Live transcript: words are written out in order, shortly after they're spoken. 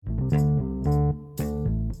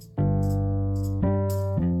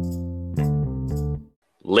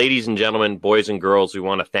Ladies and gentlemen, boys and girls, we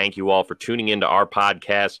want to thank you all for tuning into our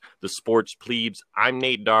podcast, The Sports Plebes. I'm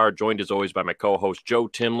Nate Darr, joined as always by my co-host Joe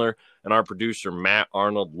Timler and our producer Matt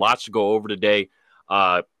Arnold. Lots to go over today.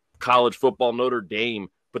 College football, Notre Dame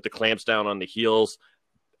put the clamps down on the heels.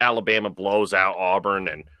 Alabama blows out Auburn,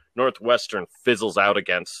 and Northwestern fizzles out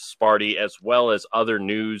against Sparty, as well as other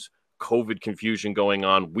news, COVID confusion going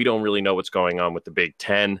on. We don't really know what's going on with the Big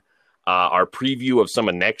Ten. Our preview of some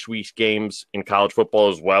of next week's games in college football,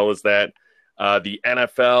 as well as that. The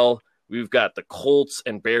NFL, we've got the Colts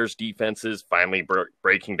and Bears defenses finally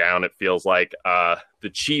breaking down. It feels like the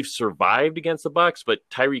Chiefs survived against the Bucs, but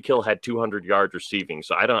Tyreek Hill had 200 yards receiving.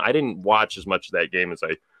 So I didn't watch as much of that game as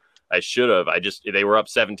I should have. They were up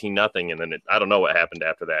 17-0, and then I don't know what happened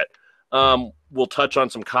after that. We'll touch on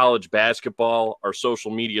some college basketball, our social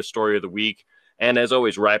media story of the week. And as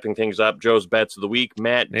always, wrapping things up, Joe's bets of the week.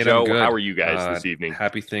 Matt, Nate, Joe, how are you guys this evening?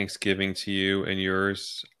 Happy Thanksgiving to you and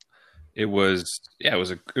yours. It was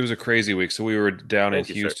a crazy week. So we were down in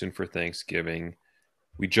Houston for Thanksgiving.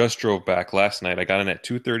 We just drove back last night. I got in at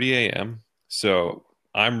 2:30 a.m. So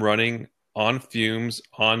I'm running on fumes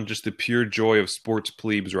on just the pure joy of sports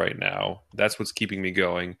plebes right now. That's what's keeping me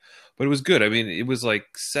going. But it was good. I mean, it was like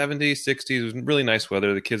 70s, 60s. It was really nice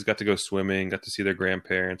weather. The kids got to go swimming, got to see their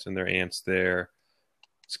grandparents and their aunts there.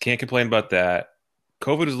 So can't complain about that.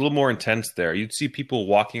 COVID is a little more intense there. You'd see people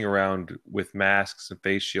walking around with masks and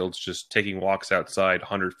face shields, just taking walks outside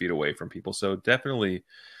 100 feet away from people. So definitely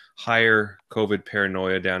higher COVID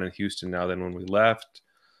paranoia down in Houston now than when we left.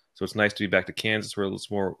 So it's nice to be back to Kansas. We're a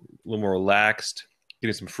little more relaxed,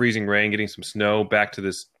 getting some freezing rain, getting some snow, back to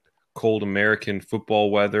this cold American football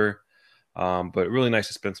weather. But really nice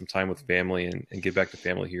to spend some time with family and get back to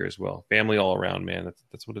family here as well. Family all around, man.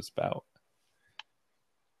 That's what it's about.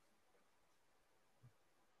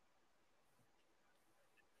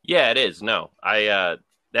 Yeah, it is. No, where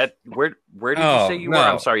did you say you were?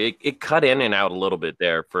 I'm sorry, it cut in and out a little bit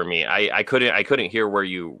there for me. I couldn't hear where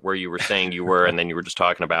you were saying you were, and then you were just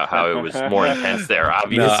talking about how it was more intense there.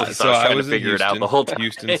 Obviously, so I was trying to figure it out the whole time.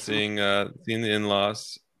 Houston, seeing the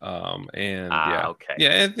in-laws, okay,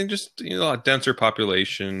 yeah, and just a denser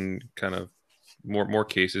population, kind of more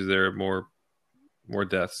cases there, more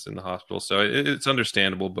deaths in the hospital. So it's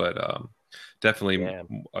understandable, but definitely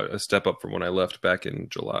a step up from when I left back in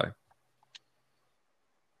July.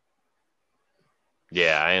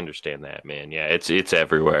 Yeah, I understand that, man. Yeah, it's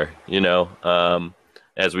everywhere,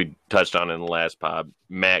 as we touched on in the last pod.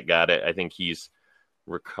 Matt got it. I think he's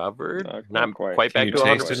recovered. Not quite back to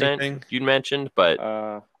 100%, you mentioned,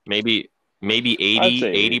 but maybe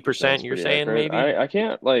 80%, you're saying accurate. Maybe? I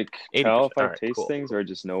can't tell if I taste things or I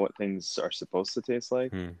just know what things are supposed to taste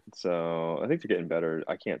like. So I think they're getting better.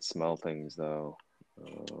 I can't smell things, though.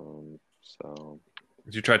 So...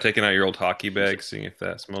 Did you try taking out your old hockey bag, seeing if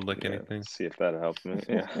that smelled like anything? See if that helped me.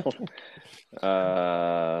 Yeah.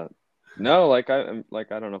 No, I don't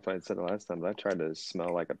know if I had said it last time, but I tried to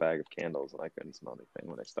smell like a bag of candles and I couldn't smell anything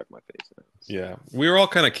when I stuck my face in it. So. Yeah, we were all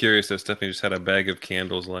kind of curious that Stephanie just had a bag of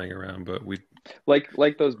candles laying around, but we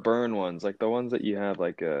like those burn ones, like the ones that you have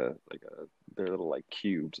they're little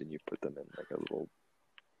cubes and you put them in a little.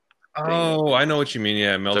 Oh, I know what you mean.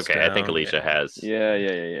 Yeah, it melts okay. down. I think Alicia has.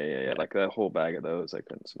 Yeah. Like that whole bag of those, I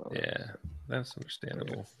couldn't smell. Yeah, that's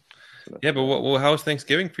understandable. Yeah, but how was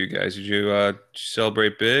Thanksgiving for you guys? Did you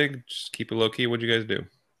celebrate big? Just keep it low key? What'd you guys do?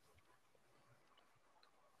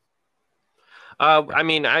 I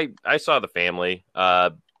mean, I saw the family,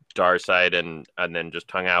 Dar's side, and then just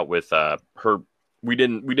hung out with her. We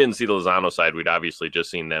didn't see the Lozano side. We'd obviously just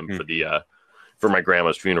seen them for my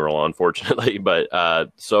grandma's funeral, unfortunately.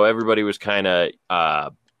 But so everybody was kind of,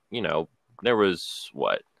 there was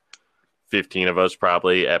 15 of us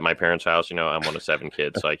probably at my parents' house. I'm one of 7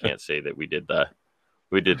 kids, so I can't say that we did the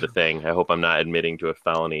thing. I hope I'm not admitting to a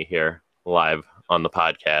felony here live on the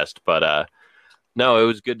podcast. But no, it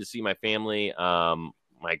was good to see my family.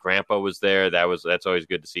 My grandpa was there. That's always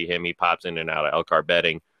good to see him. He pops in and out of Elkhart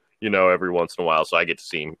betting, every once in a while. So I get to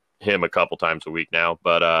see him a couple times a week now.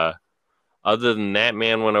 But other than that,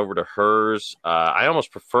 man, went over to hers. I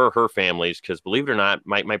almost prefer her families because, believe it or not,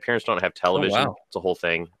 my parents don't have television. Oh, wow. It's a whole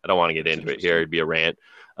thing. I don't want to get into it here. It'd be a rant.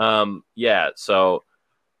 So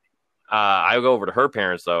I go over to her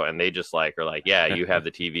parents, though, and they just are like, yeah, you have the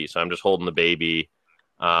TV. So I'm just holding the baby.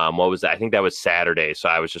 What was that? I think that was Saturday. So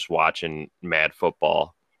I was just watching Mad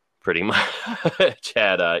Football pretty much.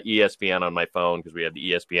 Had ESPN on my phone because we had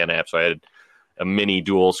the ESPN app. So I had a mini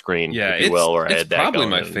dual screen, if you will, or I had that. Probably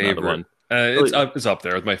my favorite. It's up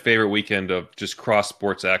there with my favorite weekend of just cross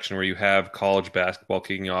sports action, where you have college basketball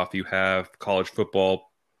kicking off, you have college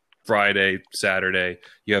football Friday, Saturday,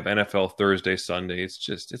 you have NFL Thursday, Sunday.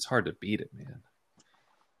 It's hard to beat it, man.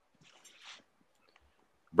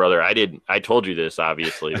 Brother, I told you this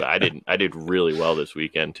obviously, but I did really well this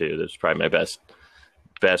weekend too. This is probably my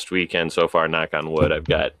best weekend so far, knock on wood. I've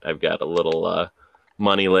got a little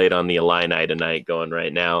money laid on the Illini tonight going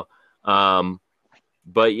right now.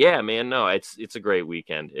 But yeah, man, no, it's a great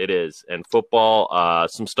weekend. It is. And football,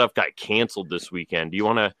 some stuff got canceled this weekend. Do you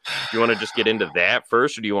want to just get into that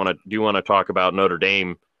first, or do you want to talk about Notre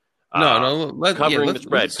Dame? Let's start with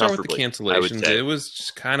the cancellations. It was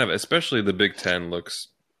just kind of, especially the Big Ten looks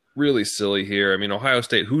really silly here. I mean, Ohio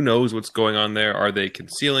State, who knows what's going on there? Are they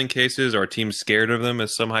concealing cases? Are teams scared of them,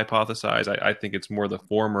 as some hypothesize? I think it's more the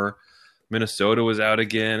former. Minnesota was out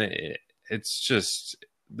again. It's just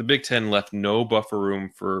the Big Ten left no buffer room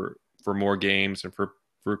for more games and for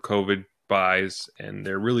COVID buys, and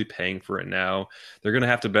they're really paying for it now. They're going to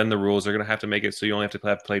have to bend the rules. They're going to have to make it so you only have to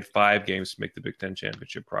have played 5 games to make the Big Ten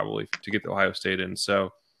championship, probably, to get the Ohio State in.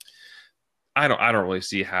 So I don't really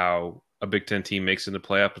see how a Big Ten team makes it in the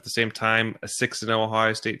playoff. At the same time, a 6-0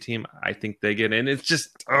 Ohio State team, I think they get in. It's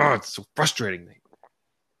just, it's so frustrating.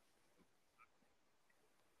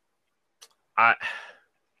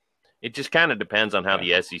 It just kind of depends on how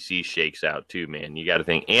the SEC shakes out too, man. You got to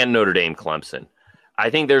think, and Notre Dame, Clemson.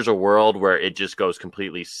 I think there's a world where it just goes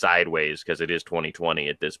completely sideways because it is 2020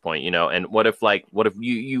 at this point, And what if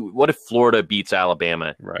Florida beats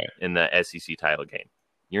Alabama in the SEC title game?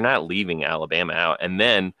 You're not leaving Alabama out. And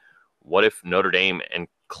then what if Notre Dame and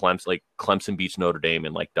Clemson beats Notre Dame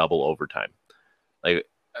in double overtime?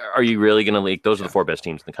 Are you really going to leak? Those are the 4 best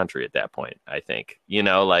teams in the country at that point, I think.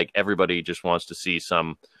 Everybody just wants to see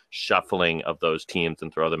some shuffling of those teams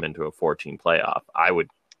and throw them into a 14 playoff. I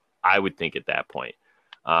would think at that point.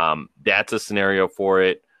 That's a scenario for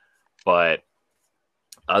it. But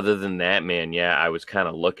other than that, man, yeah, I was kind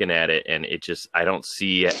of looking at it, and I don't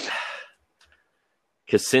see it.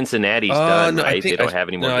 Because Cincinnati's done, right? They don't have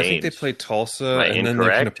any more games. I think they play Tulsa, and then they're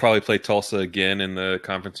going to probably play Tulsa again in the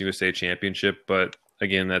Conference USA Championship. But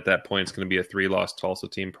again, at that point, it's going to be a 3-loss Tulsa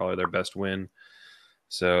team, probably their best win.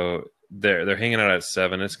 So they're hanging out at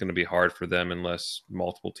 7. It's going to be hard for them unless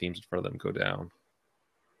multiple teams in front of them go down.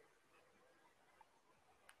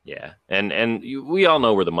 Yeah, and we all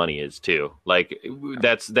know where the money is too.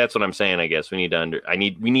 That's what I'm saying. I guess we need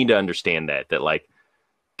to understand that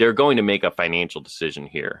they're going to make a financial decision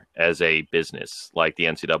here as a business, like the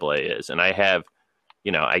NCAA is. And I have,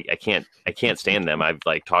 I can't stand them. I've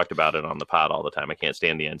talked about it on the pod all the time. I can't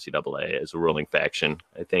stand the NCAA as a ruling faction.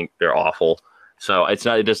 I think they're awful. So it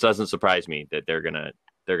just doesn't surprise me that they're gonna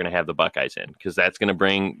have the Buckeyes in, because that's gonna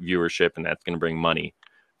bring viewership and that's gonna bring money,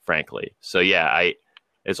 frankly. So yeah,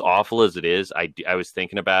 as awful as it is, I was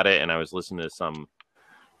thinking about it, and I was listening to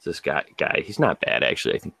this guy. He's not bad,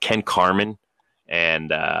 actually. I think Ken Carman.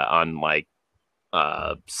 And on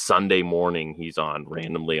Sunday morning, he's on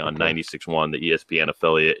randomly on 96.1, the ESPN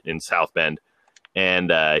affiliate in South Bend.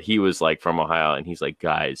 And he was from Ohio, and he's like,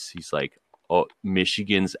 guys, oh,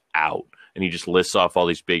 Michigan's out. And he just lists off all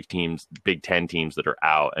these big teams, Big Ten teams that are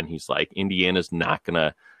out. And he's like, Indiana's not going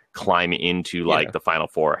to climb into the Final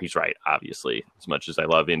Four. He's right, obviously, as much as I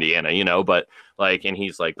love Indiana, but and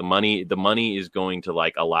he's like, the money is going to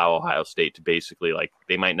allow Ohio State to basically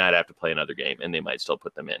they might not have to play another game and they might still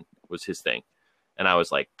put them in, was his thing. And I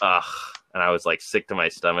was like, ugh. And I was sick to my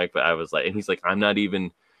stomach, but I was and he's like, I'm not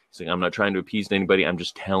trying to appease anybody. I'm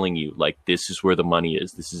just telling you, this is where the money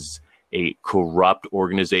is. This is a corrupt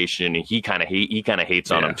organization. And he kind of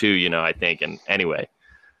hates on them too, I think. And anyway,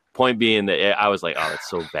 point being that I was like, oh, it's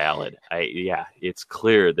so valid. It's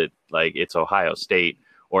clear that it's Ohio State,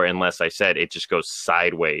 or unless I said it just goes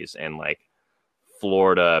sideways and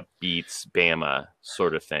Florida beats Bama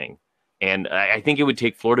sort of thing. And I think it would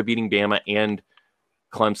take Florida beating Bama and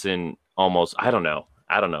Clemson almost. I don't know.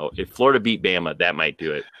 If Florida beat Bama, that might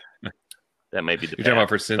do it. That might be the. You're talking about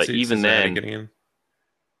for Cincy, but even then, getting in?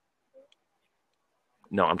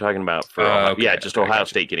 No, I'm talking about for Ohio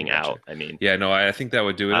State getting out. I mean, I think that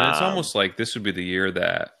would do it. And it's almost like this would be the year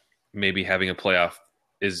that maybe having a playoff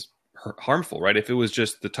is harmful, right? If it was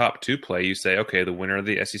just the top 2 play, you say, okay, the winner of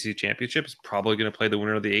the SEC championship is probably going to play the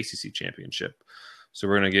winner of the ACC championship. So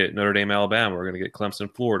we're going to get Notre Dame, Alabama. We're going to get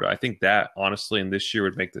Clemson, Florida. I think that, honestly, in this year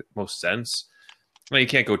would make the most sense. You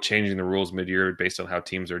can't go changing the rules mid-year based on how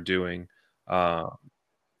teams are doing.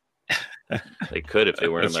 They could if they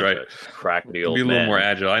weren't crackety old be a men. little more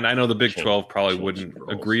agile. And I know the Big 12 probably wouldn't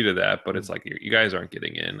agree to that, but it's you guys aren't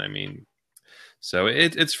getting in. I mean, so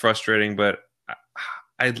it's frustrating, but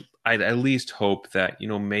I'd at least hope that,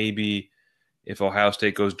 maybe if Ohio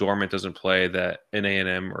State goes dormant, doesn't play, that an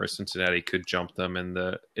A&M or a Cincinnati could jump them.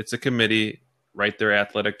 And it's a committee, right? They're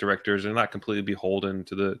athletic directors. They're not completely beholden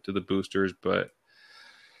to the boosters, but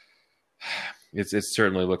it's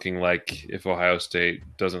certainly looking like if Ohio State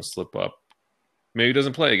doesn't slip up, maybe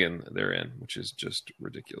doesn't play again, they're in, which is just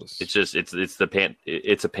ridiculous.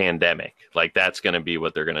 It's a pandemic. Like, that's going to be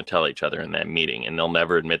what they're going to tell each other in that meeting, and they'll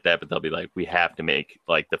never admit that, but they'll be like, we have to make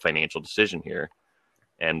like the financial decision here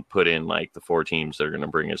and put in like the 4 teams that are going to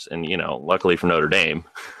bring us. And luckily for Notre Dame,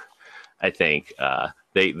 I think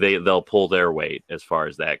they'll pull their weight as far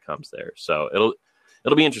as that comes there. So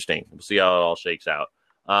it'll be interesting. We'll see how it all shakes out.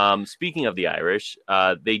 Speaking of the Irish,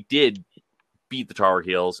 they did beat the Tar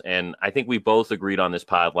Heels, and I think we both agreed on this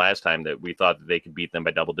pod last time that we thought that they could beat them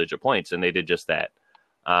by double-digit points, and they did just that.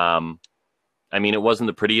 I mean, it wasn't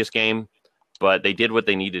the prettiest game, but they did what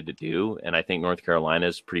they needed to do, and I think North Carolina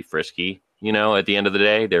is pretty frisky. At the end of the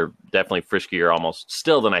day, they're definitely friskier almost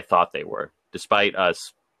still than I thought they were, despite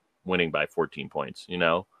us winning by 14 points.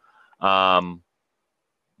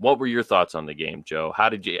 What were your thoughts on the game, Joe? How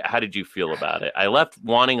did you feel about it? I left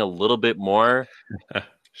wanting a little bit more.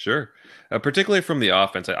 Sure. Particularly from the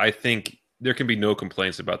offense, I think there can be no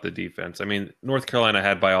complaints about the defense. I mean, North Carolina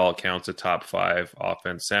had, by all accounts, a top 5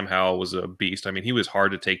 offense. Sam Howell was a beast. I mean, he was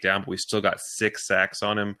hard to take down, but we still got 6 sacks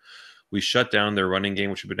on him. We shut down their running game,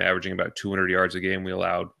 which had been averaging about 200 yards a game. We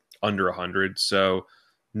allowed under 100. So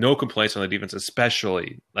no complaints on the defense,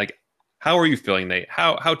 especially. Like, how are you feeling, Nate?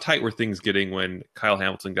 How tight were things getting when Kyle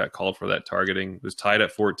Hamilton got called for that targeting? It was tied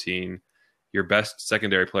at 14. Your best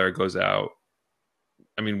secondary player goes out.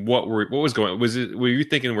 I mean, what was going on? Were you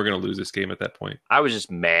thinking we're going to lose this game at that point? I was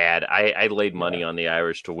just mad. I laid money on the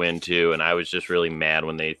Irish to win too, and I was just really mad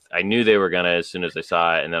when I knew they were going to as soon as I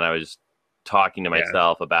saw it, and then I was talking to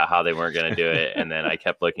myself about how they weren't going to do it, and then I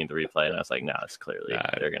kept looking at the replay, and I was like, no, it's clearly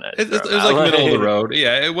they're going to. It was like middle of the road.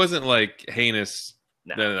 Yeah, it wasn't like heinous.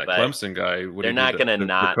 No, that Clemson guy. They're not going to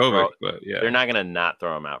not throw. They're not going to not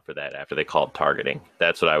throw him out for that after they called targeting.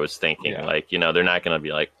 That's what I was thinking. Yeah. Like, they're not going to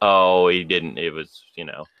be like, oh, he didn't. It was,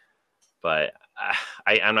 But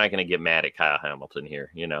I'm not going to get mad at Kyle Hamilton here.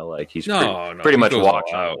 Like he's pretty much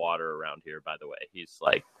walking on water around here. By the way, he's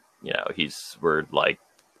like,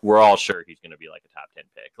 we're all sure he's going to be like a top 10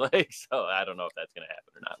 pick. Like, so I don't know if that's going to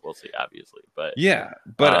happen or not. We'll see, obviously. But yeah,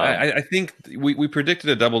 but I think we predicted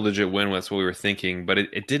a double-digit win. That's what we were thinking, but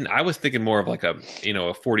it didn't. I was thinking more of like a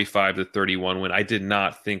 45-31 win. I did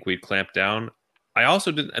not think we'd clamp down. I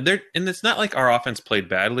also didn't. And it's not like our offense played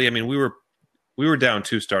badly. I mean, we were down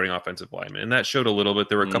 2 starting offensive linemen, and that showed a little bit.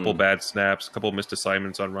 There were a couple bad snaps, a couple missed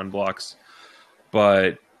assignments on run blocks,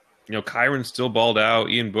 but. Kyron still balled out.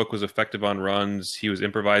 Ian Book was effective on runs. He was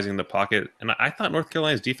improvising in the pocket. And I thought North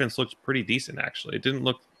Carolina's defense looked pretty decent, actually. It didn't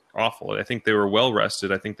look awful. I think they were well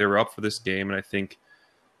rested. I think they were up for this game. And I think,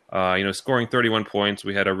 scoring 31 points,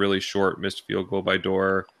 we had a really short missed field goal by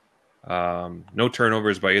Dorr. No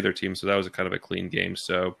turnovers by either team. So that was a kind of a clean game.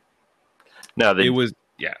 So it was,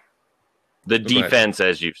 yeah. The defense,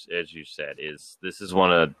 as you said, this is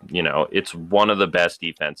one of, it's one of the best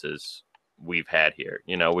defenses we've had here,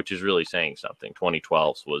 which is really saying something.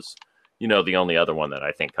 2012 was, the only other one that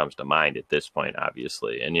I think comes to mind at this point,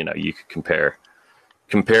 obviously. And, you could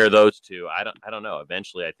compare those two. I don't know.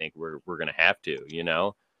 Eventually, I think we're going to have to,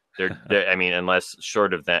 they're I mean, unless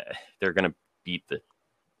short of that, they're going to beat the,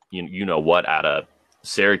 what out of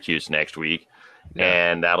Syracuse next week. Yeah.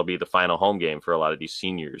 And that'll be the final home game for a lot of these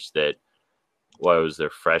seniors that, what was their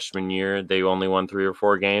freshman year? They only won 3 or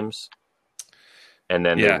 4 games. And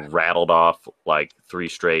then they rattled off like 3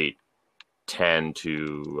 straight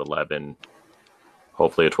 10-11,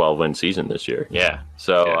 hopefully a 12-win season this year. Yeah.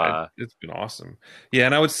 So it's been awesome. Yeah.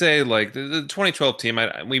 And I would say like the 2012 team,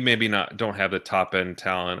 we maybe don't have the top end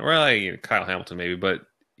talent, or like Kyle Hamilton maybe, but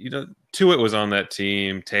Tuitt was on that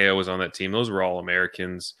team. Teo was on that team. Those were all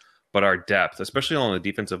Americans, but our depth, especially on the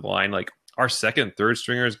defensive line, like our second, third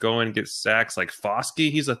stringers go and get sacks. Like Foskey,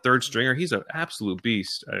 he's a third stringer. He's an absolute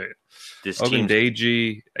beast.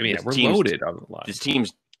 Ogundeji, we're loaded on the line. This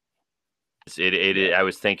team's. I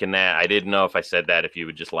was thinking that. I didn't know if I said that if you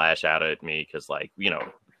would just lash out at me because,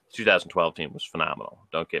 2012 team was phenomenal.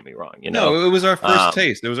 Don't get me wrong. No, it was our first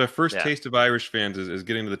taste. It was our first taste of Irish fans is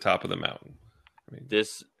getting to the top of the mountain.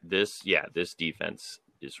 This defense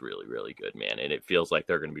is really, really good, man, and it feels like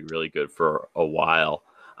they're going to be really good for a while.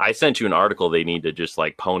 I sent you an article they need to just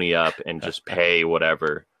pony up and just pay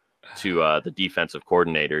whatever to the defensive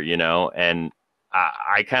coordinator, and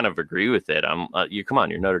I kind of agree with it. Come on,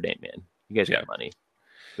 you're Notre Dame, man. You guys got money.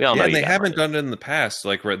 We all know. And they haven't done it in the past.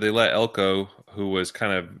 Like, they let Elko, who was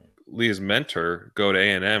kind of Leah's mentor go to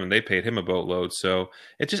A&M, and they paid him a boatload. So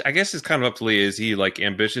I guess it's kind of up to Leah. Is he like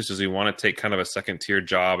ambitious? Does he want to take kind of a second tier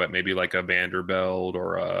job at maybe like a Vanderbilt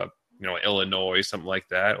or a Illinois, something like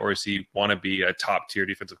that, or does he want to be a top tier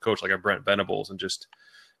defensive coach like a Brent Venables and just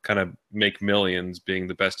kind of make millions being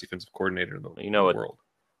the best defensive coordinator in the world?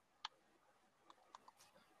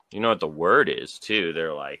 You know what the word is too?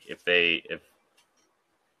 They're like,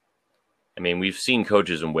 we've seen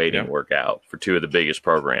coaches in waiting work out for two of the biggest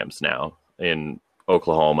programs now in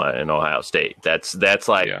Oklahoma and Ohio State. That's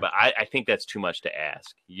like, but I think that's too much to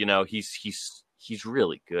ask. He's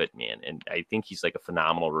really good, man. And I think he's like a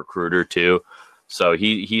phenomenal recruiter too. So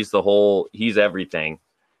he's everything.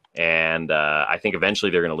 And I think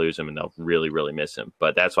eventually they're going to lose him and they'll really, really miss him.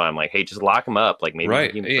 But that's why I'm like, hey, just lock him up. Like maybe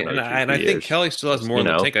right. And I think Kelly still has more in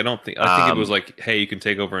the tank. I think it was like, hey, you can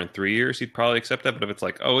take over in 3 years. He'd probably accept that. But if it's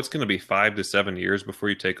like, oh, it's going to be 5 to 7 years before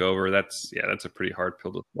you take over, that's a pretty hard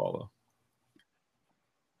pill to swallow.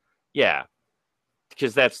 Yeah,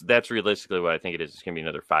 because that's realistically what I think it is. It's going to be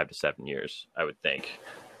another 5 to 7 years, I would think.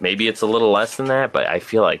 Maybe it's a little less than that, but I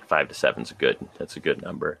feel like 5 to 7 is that's a good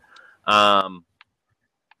number.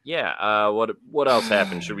 Yeah. What else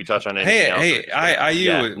happened? Should we touch on anything else?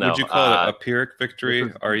 IU. Would you call it a Pyrrhic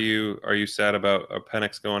victory? Are you sad about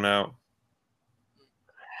Penix going out?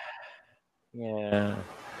 Yeah.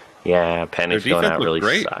 Penix going out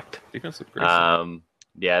really sucked. Defense looked great.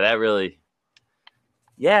 Yeah, that really.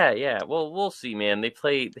 Yeah. Well, we'll see, man. They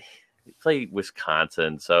play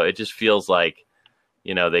Wisconsin, so it just feels like,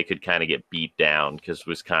 they could kind of get beat down because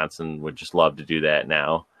Wisconsin would just love to do that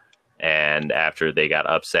now. And after they got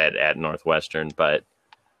upset at Northwestern, but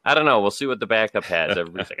I don't know. We'll see what the backup has.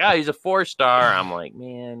 Everybody's like, he's a 4-star. I'm like,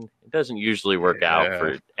 man, it doesn't usually work out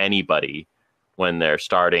for anybody when their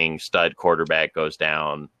starting stud quarterback goes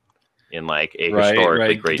down in like a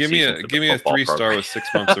historically great season. Give me a 3-star with 6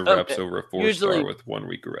 months of reps over a 4-star with 1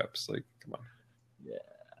 week of reps. Like, come on.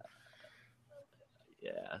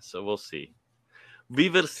 Yeah. So we'll see. We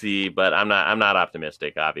will see, but I'm not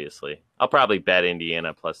optimistic. Obviously, I'll probably bet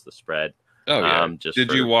Indiana plus the spread. Oh yeah.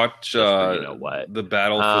 Did you watch the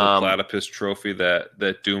battle for the Platypus Trophy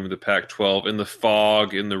that doomed the Pac-12 in the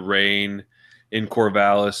fog, in the rain, in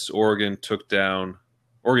Corvallis? Oregon State took down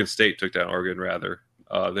Oregon. Rather,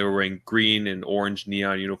 they were wearing green and orange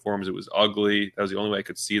neon uniforms. It was ugly. That was the only way I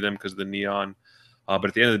could see them because of the neon. But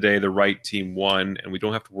at the end of the day, the right team won, and we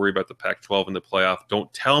don't have to worry about the Pac-12 in the playoff.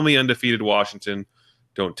 Don't tell me undefeated Washington.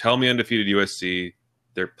 Don't tell me undefeated USC.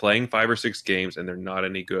 They're playing 5 or 6 games, and they're not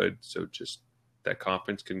any good. So just that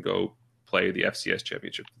conference can go play the FCS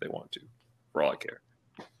championship if they want to, for all I care.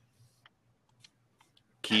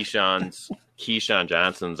 Keyshawn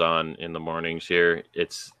Johnson's on in the mornings here.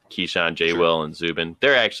 It's Keyshawn, J. Will, and Zubin.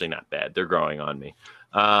 They're actually not bad. They're growing on me.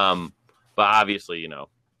 But obviously,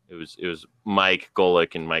 it was Mike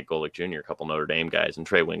Golick and Mike Golick Jr., a couple Notre Dame guys, and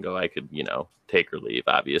Trey Wingo. I could, take or leave,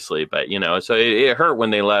 obviously. But, so it hurt when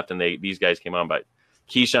they left and these guys came on. But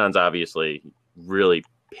Keyshawn's obviously really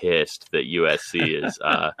pissed that USC is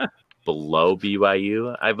below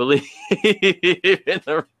BYU, I believe, in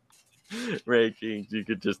the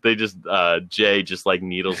rankings. Jay just like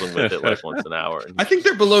needles them with it like once an hour. I think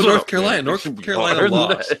they're below North Carolina. North Carolina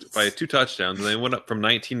lost by 2 touchdowns, and they went up from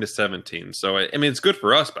 19 to 17. So it's good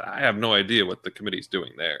for us, but I have no idea what the committee's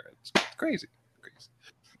doing there. It's crazy.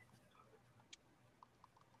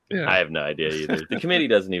 Yeah. I have no idea either. The committee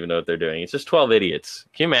doesn't even know what they're doing. It's just 12 idiots.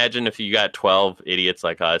 Can you imagine if you got 12 idiots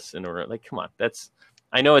like us and we're like, come on,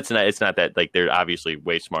 I know it's not that, like, they're obviously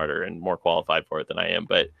way smarter and more qualified for it than I am,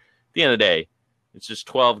 but at the end of the day, it's just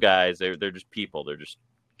 12 guys. They're just people. They're just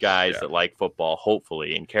guys that like football,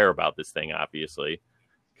 hopefully, and care about this thing, obviously,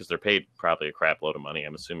 because they're paid probably a crap load of money,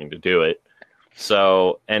 I'm assuming, to do it.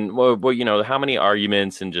 So, and how many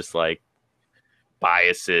arguments and just like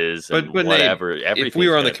biases and whatever. Nate, if we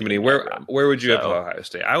were on the committee, where would you have Ohio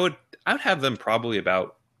State? I would have them probably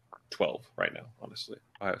about 12 right now, honestly.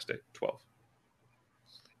 Ohio State 12.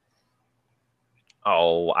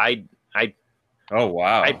 Oh, oh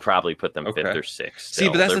wow! I'd probably put them 5th or 6th. See,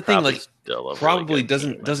 but that's the thing. Like, probably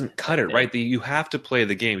doesn't cut it, right? You have to play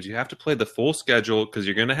the games. You have to play the full schedule because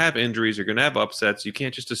you're going to have injuries. You're going to have upsets. You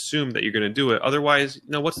can't just assume that you're going to do it. Otherwise,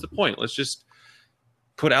 what's the point? Let's just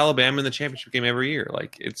put Alabama in the championship game every year.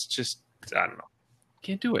 Like, it's just, I don't know.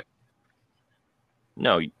 Can't do it.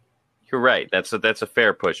 No, you're right. That's a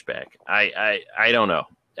fair pushback. I don't know.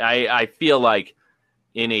 I feel like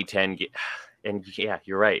in a 10 game. And yeah,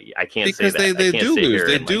 you're right. I can't say that. Because they do lose.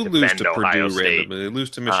 They do lose to Purdue randomly. They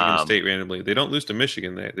lose to Michigan State randomly. They don't lose to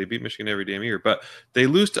Michigan. They beat Michigan every damn year. But they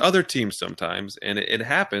lose to other teams sometimes, and it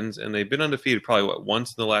happens. And they've been undefeated probably,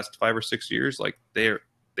 once in the last 5 or 6 years? Like, they're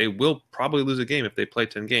they will probably lose a game if they play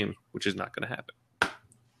 10 games, which is not going to happen.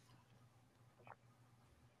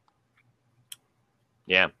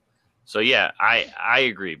 Yeah. So yeah, I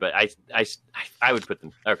agree, but I would put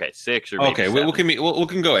them 6 or maybe okay. 7. We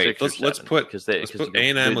can go 8. Let's put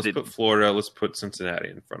A&M. Let's put Florida. Let's put Cincinnati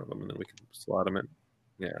in front of them, and then we can slot them in.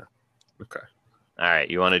 Yeah. Okay. All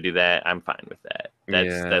right, you want to do that? I'm fine with that.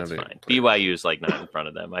 That's fine. BYU is like not in front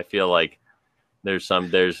of them. I feel like there's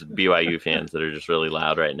BYU fans that are just really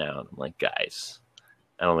loud right now, and I'm like, guys,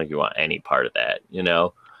 I don't think you want any part of that, you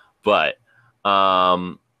know. But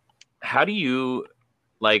how do you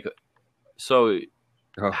like? So,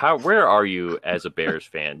 where are you as a Bears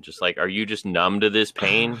fan? Just like, are you just numb to this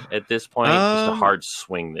pain at this point? Just a hard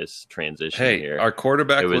swing this transition here. Our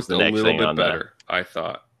quarterback looked a little bit better, I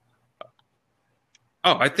thought.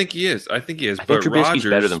 Oh, I think he is. I think but Trubisky's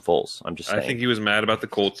better than Foles. I'm just saying. I think he was mad about the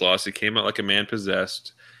Colts loss. He came out like a man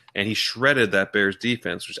possessed, and he shredded that Bears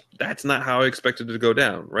defense. That's not how I expected it to go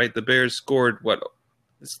down, right? The Bears scored what?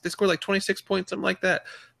 They scored like 26 points, something like that.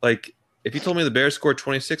 Like, if you told me the Bears scored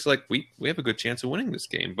 26, like we have a good chance of winning this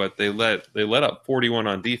game, but they let up 41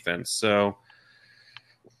 on defense. So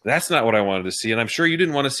that's not what I wanted to see, and I'm sure you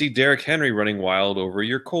didn't want to see Derrick Henry running wild over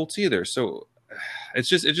your Colts either. So it's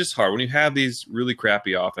just hard when you have these really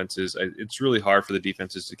crappy offenses. It's really hard for the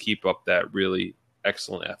defenses to keep up that really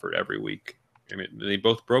excellent effort every week. I mean, they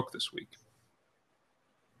both broke this week.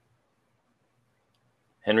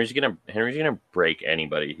 Henry's gonna break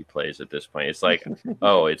anybody he plays at this point. It's like,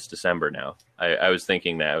 oh, it's December now. I was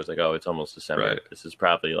thinking that. I was like, oh, it's almost December. Right. This is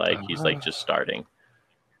probably like he's like just starting.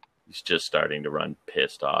 He's just starting to run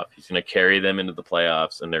pissed off. He's going to carry them into the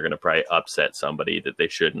playoffs, and they're going to probably upset somebody that they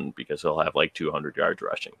shouldn't because he'll have like 200 yards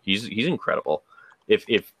rushing. He's incredible. If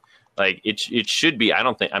like it should be.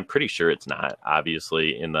 I'm pretty sure it's not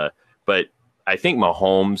obviously but I think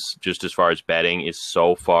Mahomes, just as far as betting, is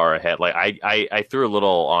so far ahead. Like I threw a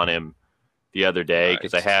little on him the other day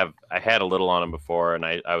because I had a little on him before, and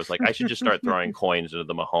I was like, I should just start throwing coins into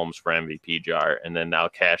the Mahomes for MVP jar, and then I'll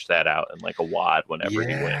cash that out in like a wad whenever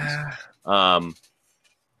he wins.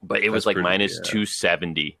 But it was like minus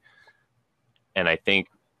 270, and I think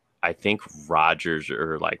Rodgers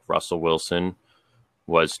or like Russell Wilson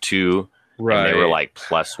was 2. Right. And they were like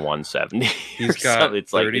plus 170. He's got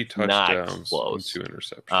it's 30 like, touchdowns and 2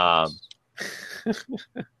 interceptions. It's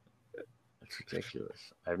ridiculous.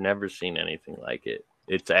 I've never seen anything like it.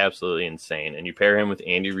 It's absolutely insane. And you pair him with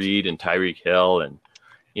Andy Reid and Tyreek Hill, and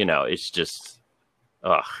you know, it's just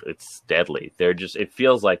it's deadly. It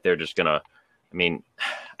feels like they're just gonna I mean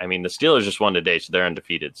the Steelers just won today, so they're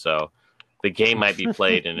undefeated. So the game might be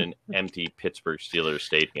played in an empty Pittsburgh Steelers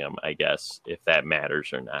stadium, I guess, if that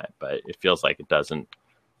matters or not. But it feels like it doesn't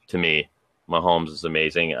to me. Mahomes is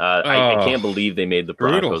amazing. I can't believe they made the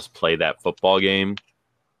Broncos play that football game.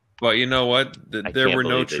 Well, you know what? There were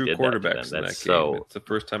no true quarterbacks in that game. It's the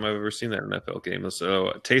first time I've ever seen that NFL game.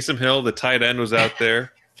 So Taysom Hill, the tight end, was out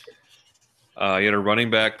there. You had a running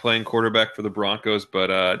back playing quarterback for the Broncos.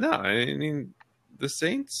 But no, I mean, the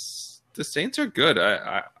Saints are good.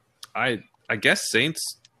 I guess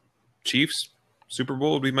Saints, Chiefs, Super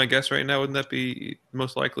Bowl would be my guess right now. Wouldn't that be the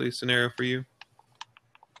most likely scenario for you?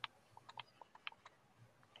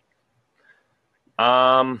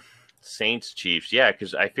 Saints, Chiefs, yeah,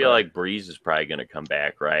 because I feel like Breeze is probably going to come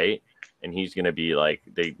back, right? And he's going to be like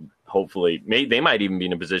they might even be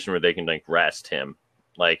in a position where they can like rest him.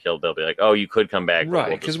 Like they'll be like, oh, you could come back,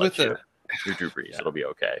 right? Because with Drew Brees, it'll be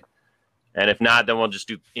okay. And if not, then we'll just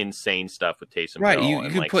do insane stuff with Taysom Hill. Right, you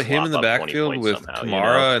can put him in the backfield with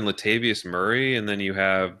Kamara and Latavius Murray, and then you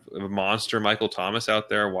have a monster Michael Thomas out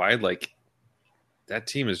there wide. Like, that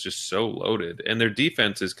team is just so loaded, and their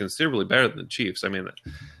defense is considerably better than the Chiefs. I mean,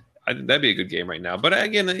 that'd be a good game right now. But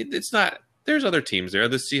again, it's not. There's other teams there.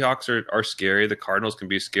 The Seahawks are scary. The Cardinals can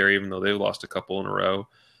be scary, even though they've lost a couple in a row.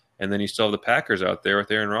 And then you still have the Packers out there with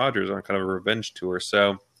Aaron Rodgers on kind of a revenge tour.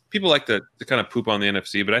 So people like to kind of poop on the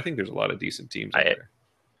NFC, but I think there's a lot of decent teams out there.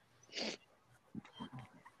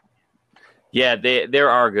 Yeah, there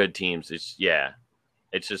are good teams. It's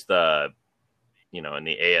just in the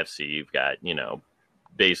AFC you've got,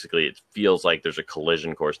 basically it feels like there's a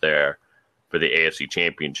collision course there for the AFC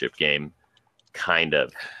Championship game. Kind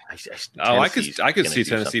of. I could see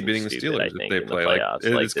Tennessee beating the Steelers if they play.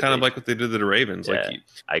 It's kind of like what they did to the Ravens. Yeah,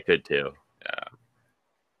 I could too.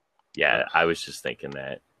 Yeah, I was just thinking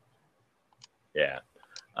that. Yeah.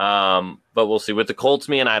 But we'll see. With the Colts,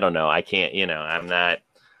 man, I don't know. I can't,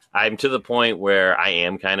 I'm to the point where I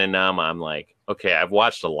am kind of numb. I'm like, okay, I've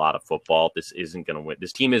watched a lot of football. This isn't going to win.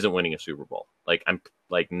 This team isn't winning a Super Bowl. Like, I'm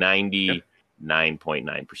like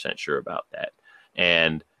 99.9% sure about that.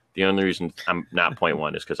 And The only reason I'm not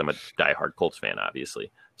 0.1 is because I'm a diehard Colts fan,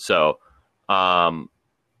 obviously. So I'm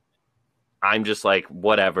just like,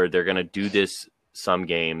 whatever. They're going to do this some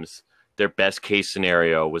games. Their best case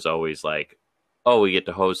scenario was always like, oh, we get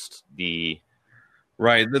to host the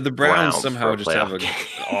right. The Browns somehow just have an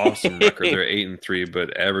awesome record. They're 8-3,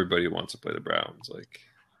 but everybody wants to play the Browns. Like,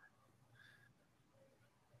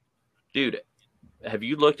 dude, have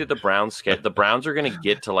you looked at the Browns schedule? The Browns are going to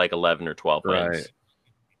get to like 11 or 12 wins. Right.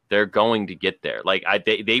 They're going to get there. Like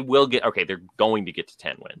they will get. Okay, they're going to get to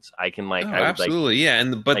 10 wins. I can like. I absolutely, yeah.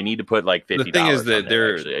 But I need to put like $50. The thing is that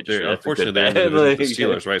they're unfortunately they're in the division with the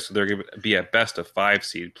Steelers, right? So they're going to be at best a 5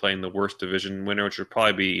 seed, playing the worst division winner, which would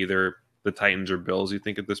probably be either the Titans or Bills. You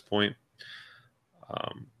think at this point?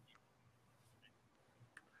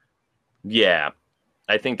 Yeah,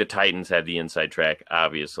 I think the Titans have the inside track,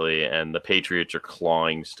 obviously, and the Patriots are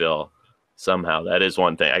clawing still. Somehow, that is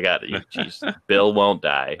one thing. Geez, Bill won't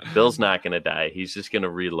die. Bill's not going to die. He's just going to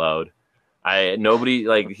reload.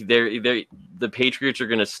 The Patriots are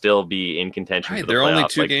going to still be in contention. Right, for the they're playoffs, only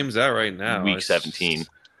 2 games out right now. Week 17.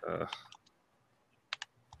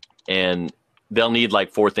 And they'll need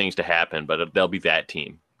like 4 things to happen, but they'll be that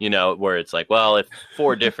team, where it's like, well, if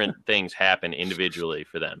 4 different things happen individually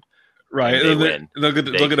for them, right? They win. They'll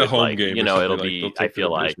get a home game. It'll be. I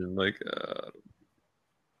feel like.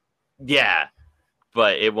 Yeah,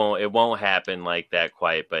 but it won't happen like that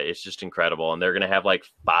quite. But it's just incredible, and they're gonna have like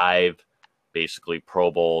 5 basically Pro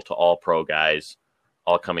Bowl to All Pro guys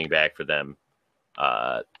all coming back for them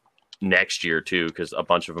next year too, because a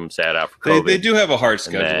bunch of them sat out for COVID. They do have a hard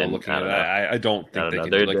schedule. Looking at it, I don't think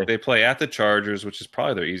they can. They play at the Chargers, which is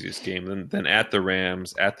probably their easiest game. Then at the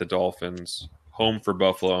Rams, at the Dolphins, home for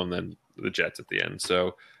Buffalo, and then the Jets at the end.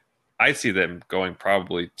 So I see them going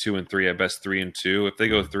probably 2-3, at best 3-2. If they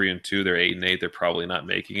go 3-2, they're 8-8. They're probably not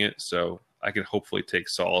making it. So I can hopefully take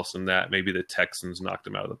solace in that. Maybe the Texans knocked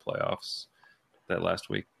them out of the playoffs that last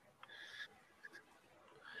week.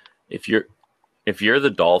 If you're the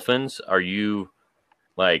Dolphins, are you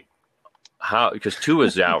like how? Because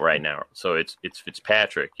Tua's out right now, so it's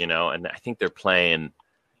Fitzpatrick, and I think they're playing.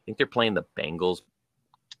 the Bengals.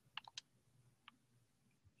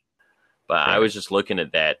 But I was just looking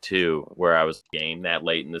at that too, where I was game that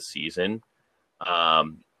late in the season,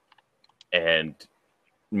 and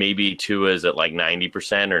maybe Tua's at like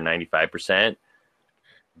 90% or 95%.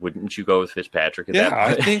 Wouldn't you go with Fitzpatrick at that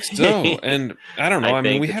point? I think so. And I don't know. I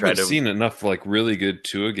mean, we haven't seen enough like really good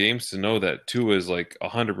Tua games to know that Tua is like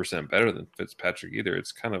 100% better than Fitzpatrick either.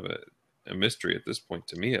 It's kind of a mystery at this point,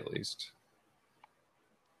 to me at least.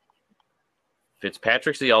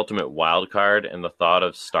 Fitzpatrick's the ultimate wild card, and the thought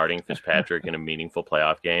of starting Fitzpatrick in a meaningful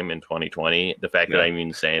playoff game in 2020, the fact that I'm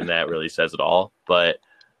even saying that really says it all. But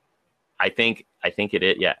I think it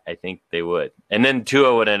is. Yeah, I think they would. And then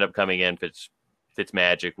Tua would end up coming in.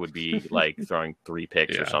 Fitzmagic would be like throwing 3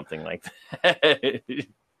 picks or something like that.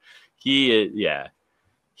 He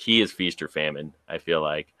is feast or famine, I feel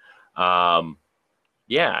like.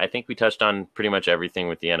 I think we touched on pretty much everything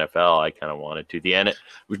with the NFL. I kind of wanted to.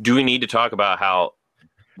 Do we need to talk about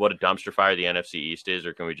what a dumpster fire the NFC East is,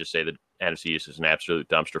 or can we just say the NFC East is an absolute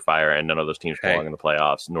dumpster fire and none of those teams belong in the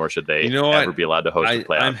playoffs, nor should they ever be allowed to host a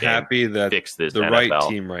playoff I'm happy that fix this the NFL. Right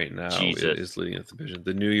team right now is leading the division.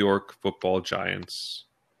 The New York Football Giants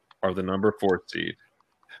are the number 4 seed.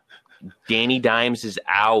 Danny Dimes is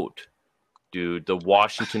out. Dude, the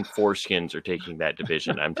Washington Foreskins are taking that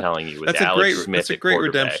division. I'm telling you, with Alex Smith, that's a great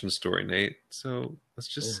redemption story, Nate. So let's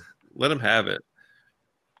just let him have it.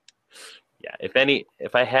 Yeah,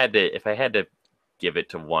 if I had to give it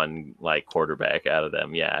to one like quarterback out of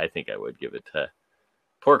them, I think I would give it to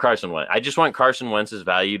poor Carson Wentz. I just want Carson Wentz's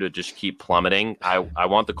value to just keep plummeting. I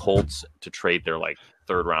want the Colts to trade their like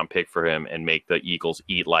 3rd round pick for him and make the Eagles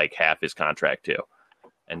eat like half his contract too.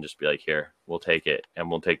 And just be like, here, we'll take it, and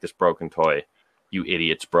we'll take this broken toy. You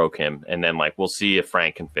idiots broke him, and then like we'll see if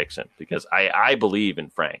Frank can fix him, because I believe in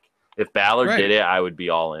Frank. If Ballard did it, I would be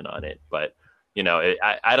all in on it. But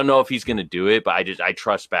I don't know if he's going to do it, but I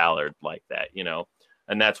trust Ballard like that,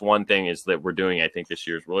 And that's one thing is that we're doing. I think this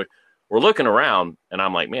year's we're looking around, and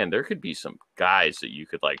I'm like, man, there could be some guys that you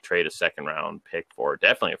could like trade a 2nd round pick for,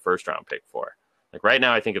 definitely a 1st round pick for. Like right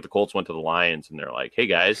now, I think if the Colts went to the Lions and they're like, hey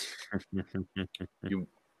guys, do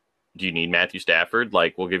you need Matthew Stafford?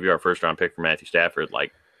 Like, we'll give you our 1st round pick for Matthew Stafford.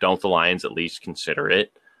 Like, don't the Lions at least consider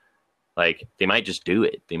it? Like, they might just do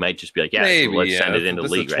it. They might just be like, let's send it into the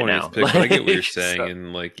league right now. Pick, I get what you're saying. So,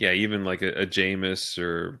 and like, even like a Jameis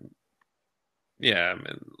or I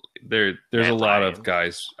mean, there's a lot of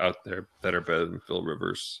guys out there that are better than Phil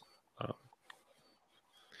Rivers.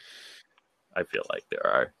 I feel like there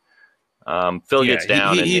are. Phil gets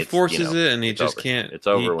down, and he forces it, and he just over. can't. It's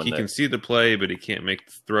over when he can see the play, but he can't make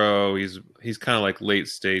the throw. He's kind of like late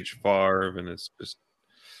stage Favre, and it's just.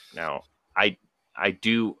 Now, I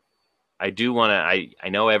do want to. I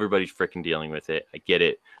know everybody's freaking dealing with it. I get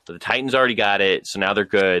it, but the Titans already got it, so now they're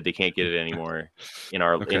good. They can't get it anymore.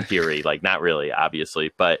 In theory, like not really,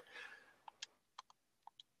 obviously, but.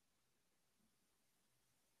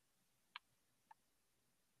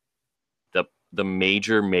 The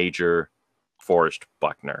major Forrest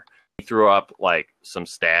Buckner. He threw up like some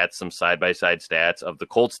stats, some side-by-side stats of the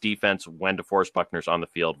Colts defense when DeForest Buckner's on the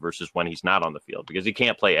field versus when he's not on the field, because he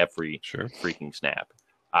can't play every freaking snap,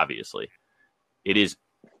 obviously. It is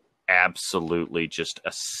absolutely just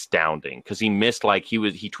astounding because he missed, like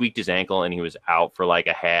he tweaked his ankle and he was out for like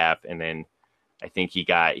a half, and then I think he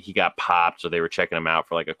got popped, so they were checking him out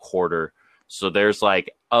for like a quarter. So there's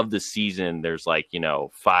like, of the season, there's like,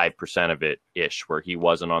 5% of it ish where he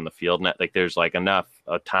wasn't on the field. And like, there's like enough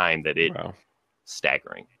of time that it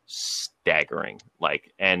staggering.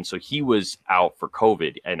 Like, and so he was out for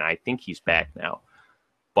COVID, and I think he's back now.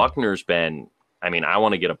 Buckner's been, I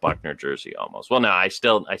want to get a Buckner jersey almost. Well, no, I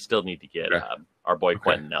still need to get our boy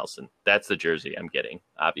Quentin Nelson. That's the jersey I'm getting,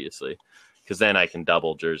 obviously, because then I can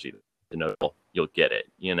double jersey. You'll get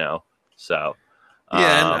it, so.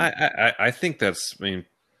 Yeah, and I think that's,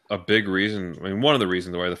 a big reason. One of the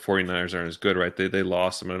reasons why the 49ers aren't as good, right? They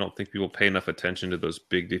lost them. I don't think people pay enough attention to those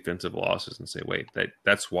big defensive losses and say, wait,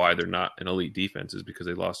 that's why they're not an elite defense, is because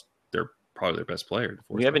they lost probably their best player.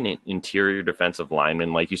 We have an interior defensive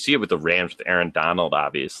lineman. Like you see it with the Rams with Aaron Donald,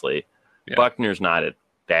 obviously. Yeah. Buckner's not at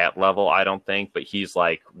that level, I don't think, but he's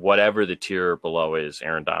like whatever the tier below is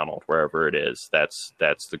Aaron Donald, wherever it is, that's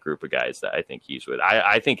the group of guys that I think he's with.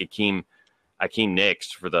 I think Akeem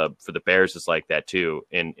Nicks for the Bears is like that too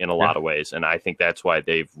in a lot of ways, and I think that's why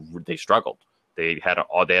they struggled. They had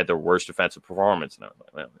their worst defensive performance, and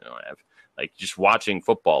like just watching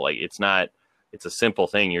football, like it's a simple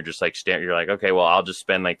thing. You're just like you're like, okay, well, I'll just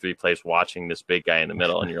spend like 3 plays watching this big guy in the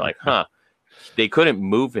middle, and you're like, huh. They couldn't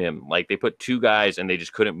move him. Like they put 2 guys and they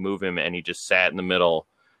just couldn't move him, and he just sat in the middle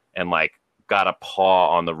and like got a paw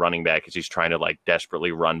on the running back as he's trying to like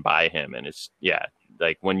desperately run by him, and it's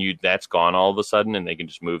like when that's gone all of a sudden and they can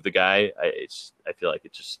just move the guy, I feel like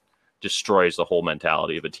it just destroys the whole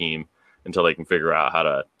mentality of a team until they can figure out how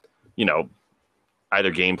to,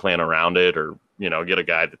 either game plan around it or, get a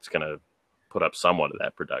guy that's going to put up somewhat of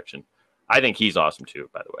that production. I think he's awesome too,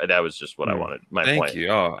 by the way. That was just what I wanted. My point. Thank you.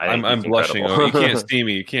 Oh, I'm blushing. You can't see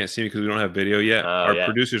me. You can't see me because we don't have video yet. Our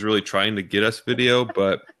producer's really trying to get us video,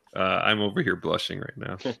 but I'm over here blushing right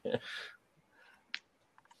now.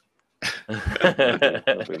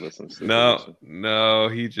 No,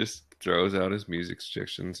 he just throws out his music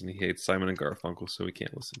suggestions, and he hates Simon and Garfunkel, so we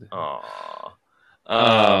can't listen to him.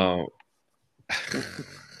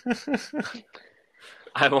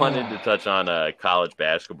 I wanted to touch on college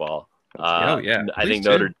basketball. I think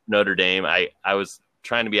Notre Dame. I was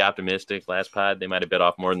trying to be optimistic last pod. They might have bit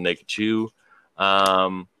off more than they could chew.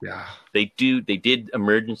 They did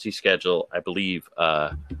emergency schedule, I believe.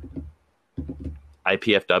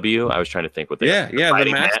 IPFW. I was trying to think what they the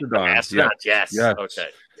Mastodons. Yes. Okay.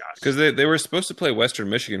 Because they were supposed to play Western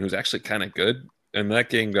Michigan, who's actually kind of good, and that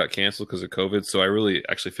game got canceled because of COVID. So I really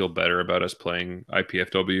actually feel better about us playing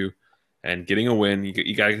IPFW and getting a win.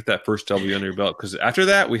 You got to get that first W under your belt, because after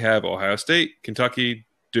that we have Ohio State, Kentucky,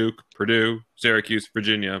 Duke, Purdue, Syracuse,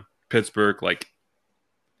 Virginia, Pittsburgh. Like,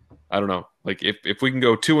 I don't know. Like if we can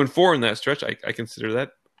go 2-4 in that stretch, I consider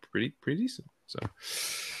that pretty decent. So.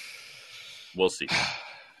 We'll see.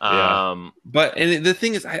 But the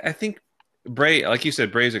thing is, I think Bray, like you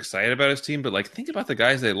said, Bray's excited about his team, but like think about the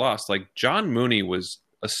guys they lost. Like John Mooney was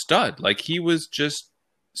a stud. Like he was just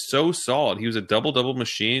so solid. He was a double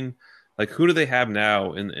machine. Like who do they have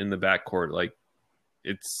now in the backcourt? Like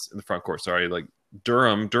it's in the front court. Sorry, like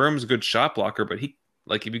Durham's a good shot blocker, but he,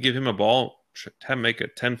 like if you give him a ball to make a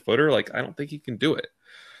 10-footer, like I don't think he can do it.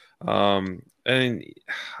 And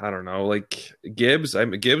I don't know, like Gibbs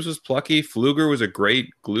was plucky. Fluger was a great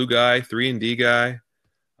glue guy, 3-and-D guy.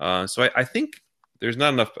 So I think there's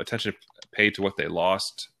not enough attention paid to what they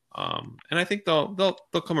lost. And I think they'll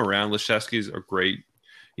come around. Leshevsky's a great,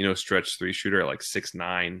 stretch 3 shooter at like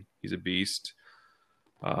 6'9". He's a beast.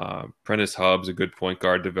 Prentice Hubb's a good point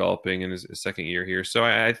guard developing in his second year here. So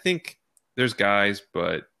I think there's guys,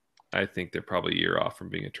 but I think they're probably a year off from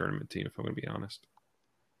being a tournament team, if I'm going to be honest.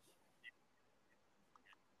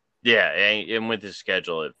 Yeah, and with his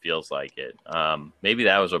schedule, it feels like it. Maybe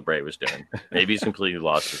that was what Bray was doing. Maybe he's completely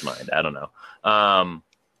lost his mind. I don't know.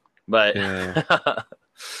 But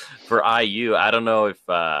for IU, I don't know if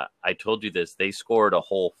I told you this. They scored a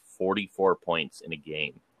whole 44 points in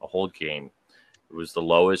a whole game. It was the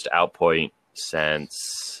lowest outpoint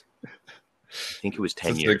since I think it was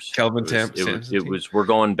 10 years. Kelvin it was we're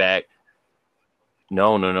going back.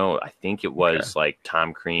 No. I think it was like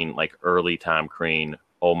Tom Crean, like early Tom Crean.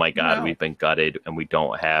 Oh my God, we've been gutted and we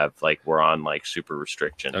don't have we're on super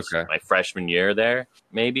restrictions. Okay. My freshman year there,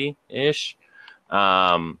 maybe ish.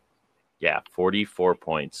 44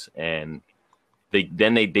 points, and they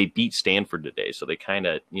beat Stanford today, so they kind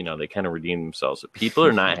of redeemed themselves. People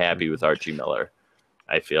are not happy with Archie Miller,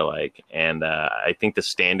 I feel like, and I think the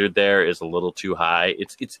standard there is a little too high.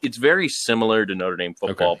 It's very similar to Notre Dame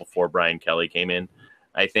football before Brian Kelly came in,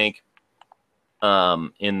 I think,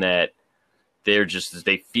 in that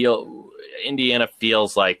Indiana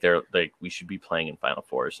feels like they're like we should be playing in Final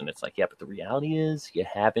Fours, and it's like, yeah, but the reality is you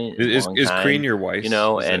haven't. Is Crean your Weiss?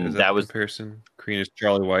 And that was comparison. Crean is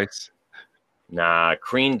Charlie Weiss. Nah,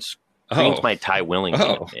 Crean's my Ty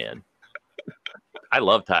Willingham, man. I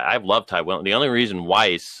love Ty Willingham. The only reason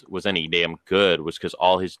Weiss was any damn good was because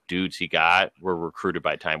all his dudes he got were recruited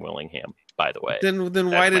by Ty Willingham. By the way,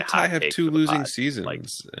 then why did Ty have 2 losing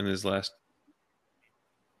seasons in his last?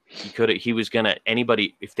 He was gonna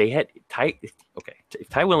anybody if they had Ty. Okay, if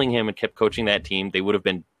Ty Willingham had kept coaching that team, they would have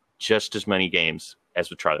been just as many games as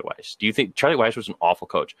with Charlie Weiss. Do you think Charlie Weiss was an awful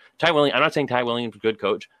coach? I'm not saying Ty Willingham was a good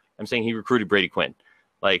coach. I'm saying he recruited Brady Quinn.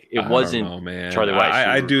 It wasn't Charlie Weiss.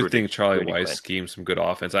 I do think Charlie Weiss schemed some good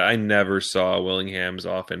offense. I never saw Willingham's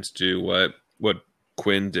offense do what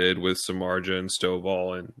Quinn did with Samardzija and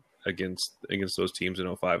Stovall and against those teams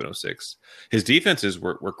in 05 and 06. His defenses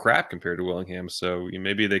were crap compared to Willingham, so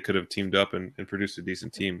maybe they could have teamed up and produced a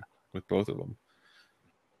decent team with both of them.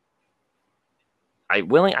 That's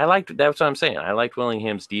what I'm saying. I liked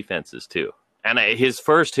Willingham's defenses too. And his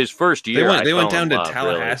first year, they went down to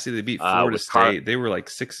Tallahassee. Really. They beat Florida State. They were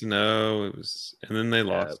 6-0. It was, and then they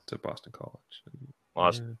lost to Boston College.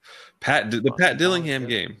 The Pat Dillingham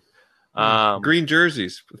game. Green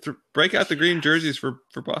jerseys. Break out the green jerseys for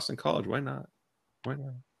Boston College. Why not?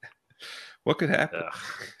 What could happen?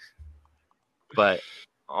 But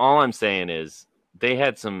all I'm saying is they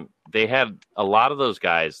had a lot of those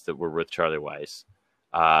guys that were with Charlie Weiss.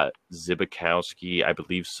 Zibikowski, I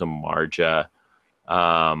believe Samardzija,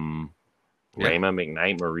 Rama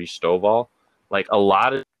McKnight, Maurice Stovall. A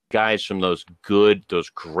lot of guys from those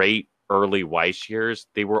great early Weiss years,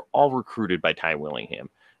 they were all recruited by Ty Willingham.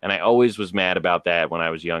 And I always was mad about that when I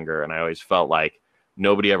was younger, and I always felt like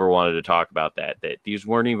nobody ever wanted to talk about that these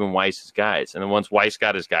weren't even Weiss's guys. And then once Weiss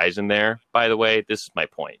got his guys in there, by the way, this is my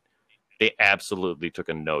point. They absolutely took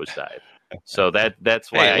a nosedive. So that's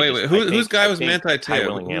why. Wait. Whose guy was Manti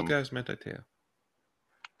Te'o? Whose guy was Manti Te'o?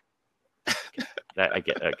 I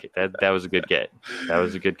get. Okay, that was a good get.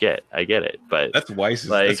 I get it, but that's Weiss.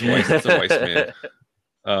 That's Weiss. That's a Weiss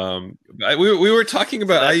man. We were talking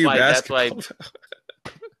about IU basketball.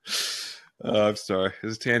 I'm sorry,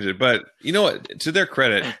 it's a tangent, but you know what? To their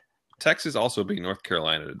credit, Texas also beat North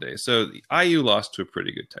Carolina today, so the IU lost to a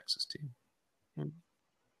pretty good Texas team.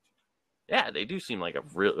 Yeah, they do seem like a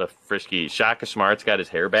frisky. Shaka Smart's got his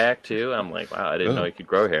hair back too. I'm like, wow, I didn't know he could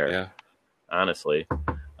grow hair. Yeah, honestly.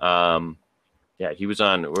 He was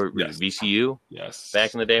on VCU. Yes,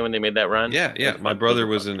 back in the day when they made that run. Yeah. My brother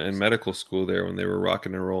was in medical school there when they were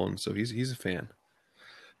rocking and rolling, so he's a fan.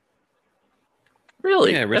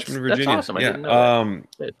 Really? Yeah, Richmond, Virginia. That's awesome. I didn't know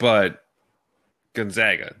that. But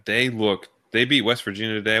Gonzaga, they beat West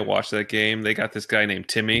Virginia today. I watched that game. They got this guy named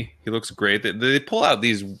Timmy. He looks great. They pull out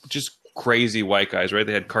these just crazy white guys, right?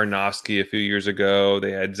 They had Karnofsky a few years ago.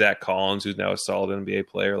 They had Zach Collins, who's now a solid NBA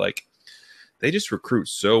player. They just recruit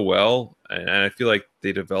so well, and I feel like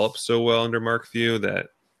they develop so well under Mark Few that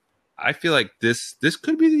I feel like this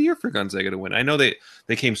could be the year for Gonzaga to win. I know they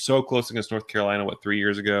came so close against North Carolina 3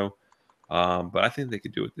 years ago, but I think they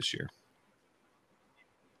could do it this year.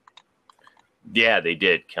 Yeah, they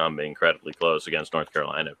did come incredibly close against North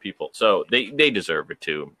Carolina people. So they deserve it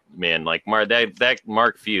too, man. That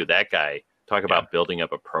Mark Few, that guy, talk about building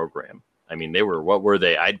up a program. I mean, what were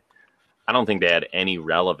they? I don't think they had any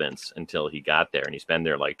relevance until he got there, and he's been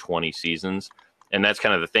there 20 seasons. And that's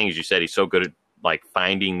kind of the thing, as you said, he's so good at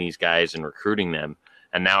finding these guys and recruiting them.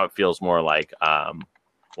 And now it feels more like,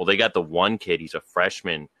 they got the one kid, he's a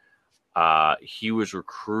freshman. He was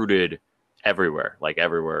recruited everywhere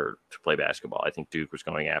to play basketball. I think Duke was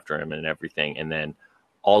going after him and everything. And then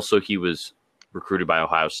also he was recruited by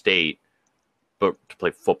Ohio State, but to play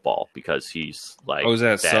football because he's was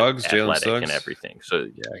that Suggs, Jalen Suggs and everything. So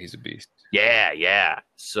yeah, he's a beast. Yeah.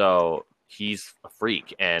 So he's a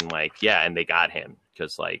freak, and like, yeah, and they got him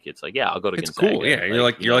because like it's like, yeah, I'll go to it's Gonzaga. Cool. Yeah,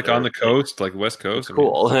 you're like on the coast, like West Coast. It's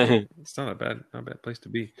cool. It's not a bad place to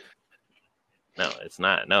be. No, it's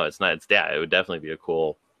not. It's it would definitely be a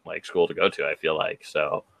cool like school to go to, I feel like.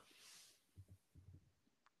 So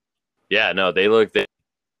yeah, no, they were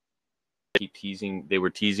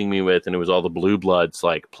teasing me with, and it was all the blue bloods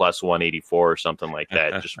like plus 184 or something like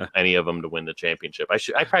that. Just any of them to win the championship.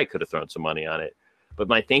 I probably could have thrown some money on it, but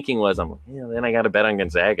my thinking was, then I got to bet on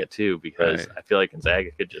Gonzaga too, because I feel like Gonzaga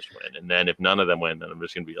could just win, and then if none of them win, then I'm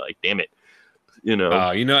just gonna be like, damn it,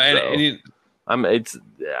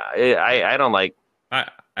 I don't like.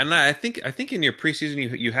 I think in your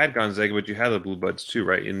preseason you had Gonzaga, but you had the blue bloods too,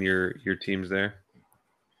 right? In your teams there.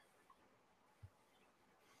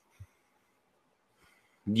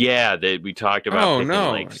 Yeah, we talked about picking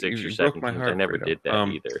like 6 or 7 teams. I never did that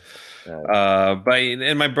either.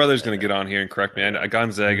 And my brother's going to get on here and correct me.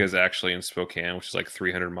 Gonzaga is actually in Spokane, which is like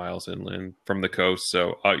 300 miles inland from the coast.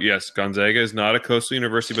 So yes, Gonzaga is not a coastal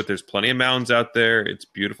university, but there's plenty of mountains out there. It's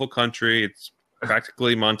beautiful country. It's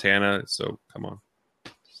practically Montana. So come on,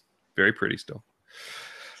 it's very pretty still.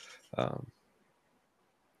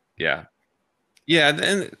 Yeah,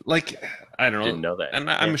 and like I don't know. Didn't know that. And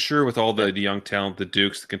I'm sure with all the young talent, the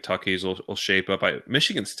Dukes, the Kentuckys will shape up.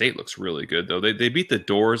 Michigan State looks really good though. They beat the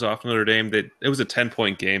doors off Notre Dame. It was a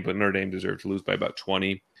 10-point game, but Notre Dame deserved to lose by about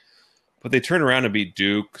 20. But they turned around and beat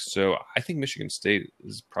Duke. So I think Michigan State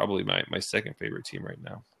is probably my second favorite team right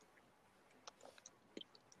now.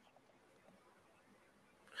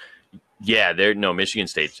 Yeah, Michigan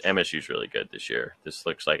State's MSU's really good this year. This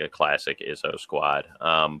looks like a classic Izzo squad.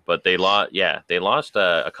 But they lost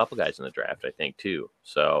a couple guys in the draft, I think, too.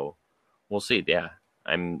 So we'll see. Yeah,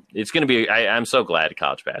 I'm so glad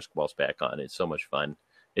college basketball's back on. It's so much fun.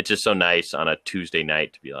 It's just so nice on a Tuesday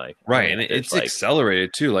night to be like, right, and it's like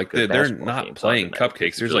accelerated too. Like they're not playing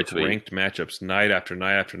cupcakes. There's like ranked matchups night after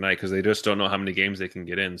night after night because they just don't know how many games they can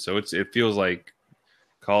get in. So it feels like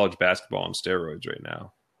college basketball on steroids right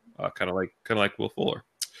now. Kind of like Will Fuller.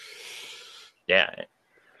 Yeah.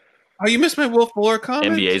 Oh, you missed my Will Fuller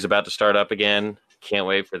comment? NBA's about to start up again. Can't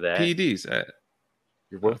wait for that. PEDs.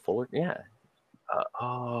 Your Will Fuller? Yeah.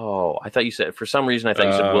 I thought you said, for some reason, I thought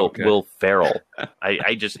you said Will Ferrell.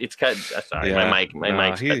 I just, it's cut. Sorry, yeah. my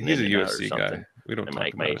mic's he's a USC guy. We don't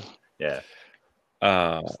talk about it. Yeah.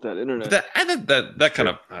 It's that internet. That kind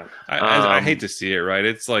of, I hate to see it, right?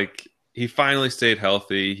 It's like, he finally stayed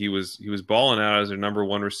healthy. He was balling out as their number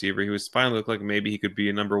one receiver. He was finally looked like maybe he could be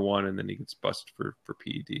a number one, and then he gets busted for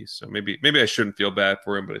PEDs. So maybe I shouldn't feel bad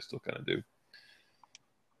for him, but I still kind of do.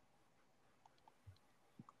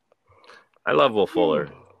 I love Will Fuller.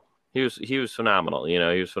 He was phenomenal. He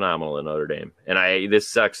was phenomenal in Notre Dame. And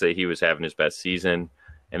this sucks that he was having his best season,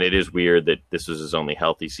 and it is weird that this was his only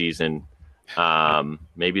healthy season.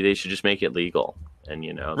 Maybe they should just make it legal. And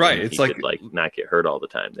right? It's like not get hurt all the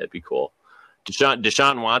time. That'd be cool.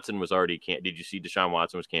 Deshaun Watson was already. Did you see Deshaun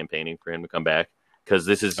Watson was campaigning for him to come back? Because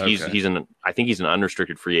I think he's an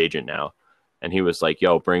unrestricted free agent now, and he was like,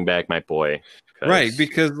 "Yo, bring back my boy." Right,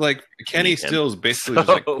 because like Kenny Stills basically just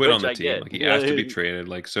like quit on the team. Like he asked to be traded.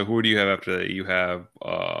 Like, so who do you have after that? You have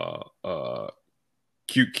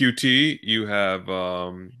QT. You have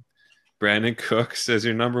Brandon Cooks as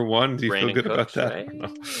your number one. Do you feel good about that? Right?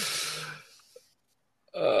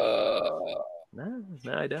 No,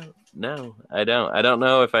 I don't. No, I don't. I don't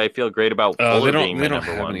know if I feel great about Fuller being my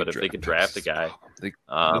number one, but if they could draft a guy,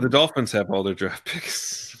 the Dolphins have all their draft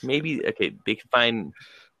picks. Maybe they could find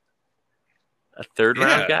a third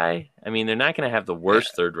round guy. I mean, they're not going to have the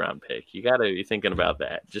worst third round pick. You got to be thinking about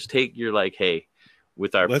that. Just take your hey,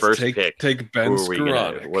 with our first pick, take Ben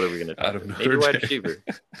Skoranek. What are we going to out of Notre Maybe wide receiver?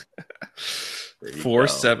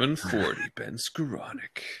 4.740 Ben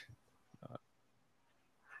Skoranek.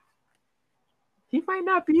 He might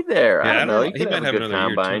not be there. Yeah, I don't know. He might have another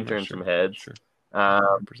combine, turn some heads. Sure.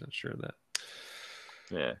 100% sure of that.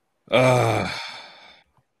 Yeah.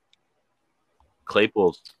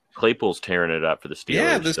 Claypool's tearing it up for the Steelers.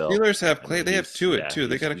 Yeah, the Steelers have Clay. They have too.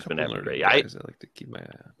 They got a couple of guys I like to keep my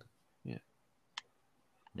eye on.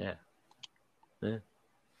 Yeah.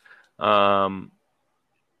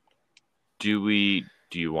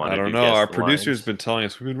 Do you want to? I don't know. Our producer's been telling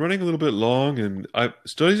us we've been running a little bit long, and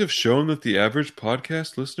studies have shown that the average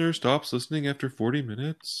podcast listener stops listening after 40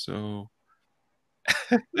 minutes. So,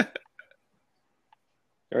 all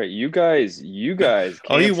right, you guys.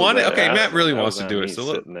 Oh, you want it? Okay, Matt really wants to do it, so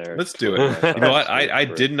let's do it. You know what? I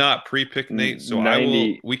did not pre-pick Nate, so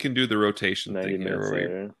we can do the rotation thing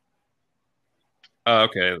here.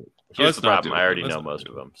 Okay. Here's the problem. I already know most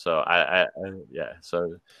of them, so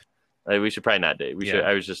So We should probably not do it. We should.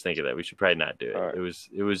 I was just thinking that we should probably not do it. Right.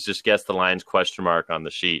 It was just guess the lines question mark on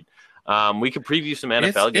the sheet. We could preview some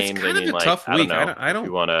NFL games. It's kind of a tough week. I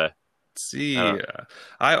don't want to see.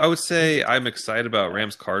 I would say I'm excited about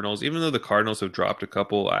Rams Cardinals, even though the Cardinals have dropped a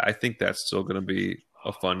couple. I think that's still going to be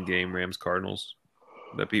a fun game. Rams Cardinals.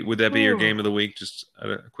 Would that be your game of the week? Just at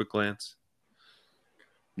a quick glance.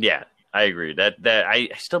 Yeah, I agree. That I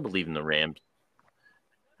still believe in the Rams.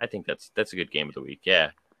 I think that's a good game of the week. Yeah,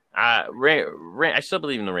 I still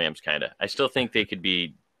believe in the Rams. Kind of. I still think they could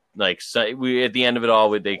be like we at the end of it all.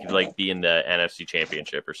 They could like be in the NFC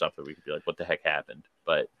Championship or something. We could be like, what the heck happened?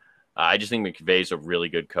 But I just think McVay's a really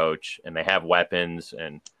good coach, and they have weapons,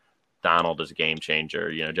 and Donald is a game changer.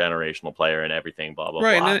 Generational player and everything. Blah blah.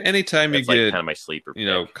 Right. Blah. And anytime you get kind of my sleeper.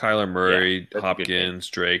 Kyler Murray, Hopkins,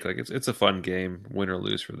 Drake, like it's a fun game, win or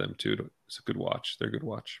lose for them too. It's a good watch. They're a good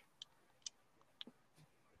watch.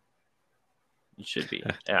 It should be.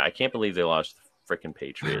 Yeah, I can't believe they lost the freaking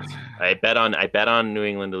Patriots. I bet on New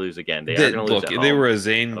England to lose again. They are going to lose. Look, they were a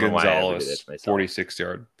Zane Gonzalez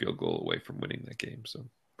 46-yard field goal away from winning that game. So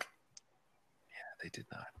yeah, they did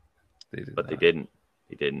not. They didn't.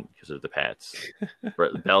 They didn't because of the Pats.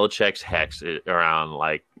 Belichick's hex around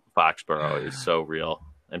like Foxborough is so real,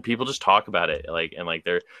 and people just talk about it like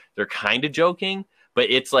they're kind of joking, but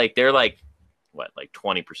it's like they're like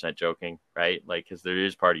 20% joking, right? Like because there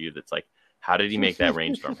is part of you that's like, how did he make that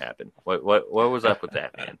rainstorm happen? What was up with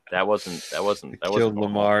that, man? That wasn't killed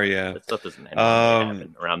Lamar. Yeah, that stuff doesn't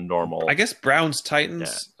happen around normal. I guess Browns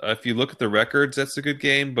Titans. Yeah. If you look at the records, that's a good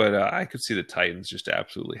game, but I could see the Titans just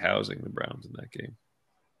absolutely housing the Browns in that game.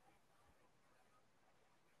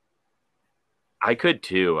 I could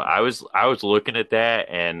too. I was looking at that,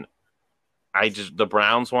 and the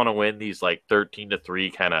Browns want to win these like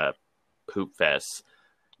 13-3 kind of poop fests.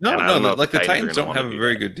 No, like the Titans don't have a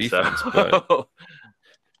very good defense, but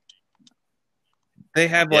they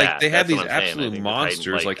have these absolute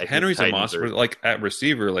monsters. Like Henry's a monster. Like at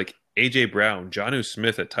receiver, like AJ Brown, Jonnu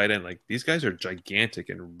Smith at tight end. Like these guys are gigantic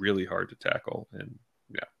and really hard to tackle. And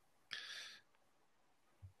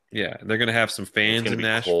yeah, they're gonna have some fans in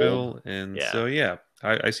Nashville, cold. And so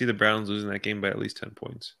I see the Browns losing that game by at least 10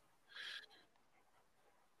 points.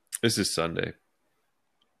 This is Sunday.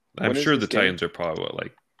 I'm sure the Titans are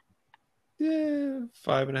probably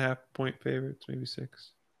 5.5 point favorites, maybe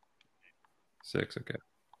 6. 6, okay.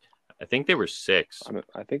 I think they were 6.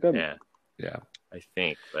 I think I'm. Yeah. I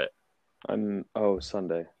think, but I'm.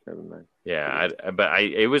 Sunday. Never mind. Yeah,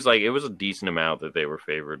 it was a decent amount that they were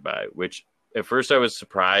favored by. Which at first I was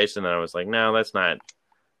surprised, and then I was like, no, that's not.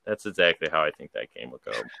 That's exactly how I think that game would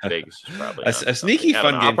go. Vegas is probably a sneaky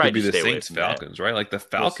fun game could be the Saints Falcons, right? Like the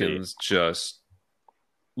Falcons just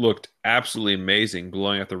looked absolutely amazing,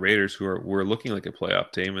 blowing out the Raiders, who were looking like a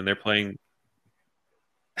playoff team, and they're playing.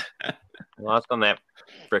 Lost on that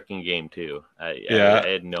freaking game too. I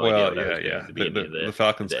had no idea. The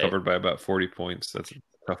Falcons covered by about 40 points. That's a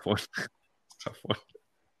tough one.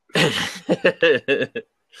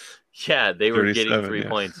 Yeah, they were getting 3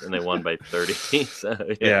 points and they won by 30. So,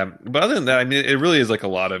 but other than that, I mean, it really is like a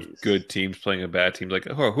lot of good teams playing a bad team. Like,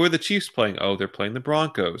 who are the Chiefs playing? Oh, they're playing the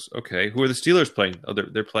Broncos. Okay, who are the Steelers playing? Oh,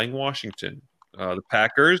 they're playing Washington. The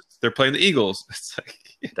Packers, they're playing the Eagles. It's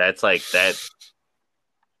like that's like that.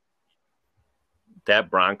 That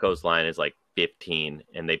Broncos line is like 15,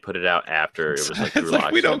 and they put it out after it was like Drew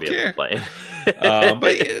Lock we don't care. Playing. But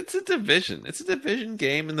it's a division. It's a division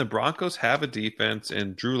game, and the Broncos have a defense,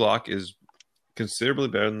 and Drew Lock is considerably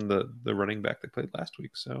better than the running back they played last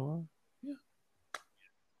week. So,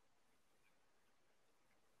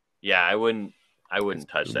 yeah, I wouldn't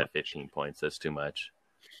touch that 15 points. That's too much.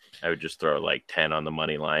 I would just throw like 10 on the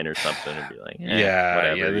money line or something and be like,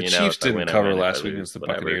 whatever. The Chiefs didn't cover last week against the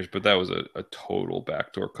Buccaneers, but that was a total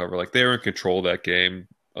backdoor cover. Like they were in control of that game,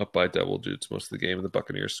 up by double digits most of the game, and the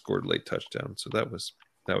Buccaneers scored late touchdown. So that was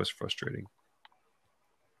frustrating.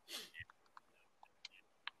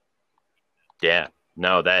 Yeah,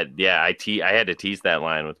 no, I had to tease that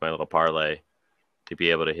line with my little parlay to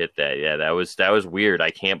be able to hit that. Yeah, that was weird.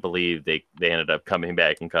 I can't believe they ended up coming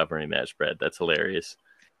back and covering that spread. That's hilarious.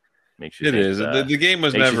 It is. The game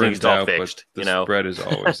was never in doubt, but the spread is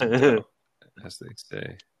always in doubt, as they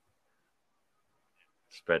say.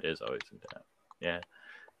 Spread is always in doubt.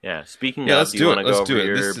 Yeah. Speaking of, let's do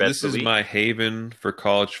it. This is my haven for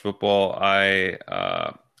college football. I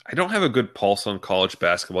don't have a good pulse on college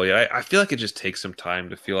basketball yet. I feel like it just takes some time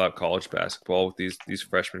to feel out college basketball with these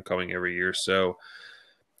freshmen coming every year. So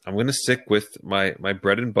I'm going to stick with my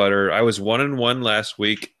bread and butter. I was 1-1 last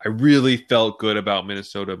week. I really felt good about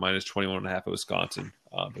Minnesota minus 21.5 at Wisconsin,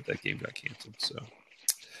 but that game got canceled. So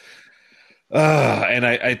And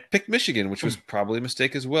I picked Michigan, which was probably a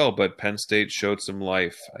mistake as well, but Penn State showed some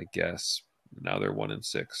life, I guess. Now they're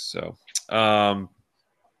 1-6. So,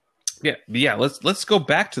 yeah. Let's go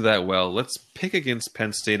back to that. Well, let's pick against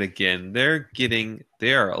Penn State again.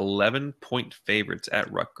 They are 11-point favorites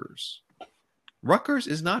at Rutgers. Rutgers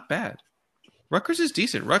is not bad. Rutgers is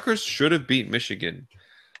decent. Rutgers should have beat Michigan.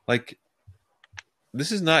 Like,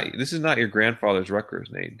 this is not your grandfather's Rutgers,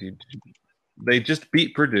 Nate. They just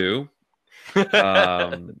beat Purdue.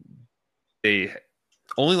 They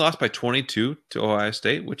only lost by 22 to Ohio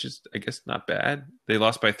State, which is, I guess, not bad. They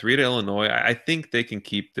lost by 3 to Illinois. I think they can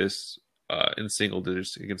keep this in single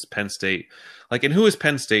digits against Penn State. Like, and who is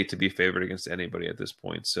Penn State to be favored against anybody at this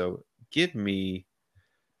point? So give me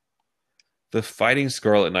the Fighting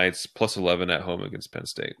Scarlet Knights plus 11 at home against Penn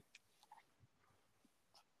State.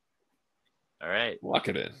 All right, lock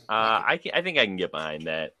it in. I think I can get behind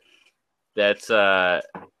that. That's a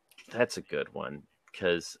good one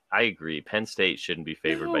because I agree. Penn State shouldn't be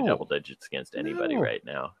favored by double digits against anybody right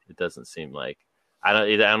now. It doesn't seem like. I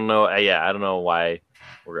don't know. I don't know why.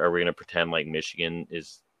 Are we going to pretend like Michigan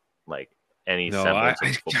is like any semblance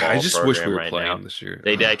of football? I just wish we were right playing now. This year.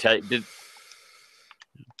 Did.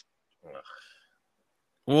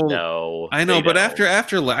 Well, no, I know, but after I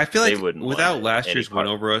feel like without last year's win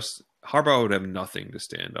over us, Harbaugh would have nothing to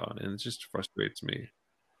stand on, and it just frustrates me.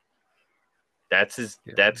 That's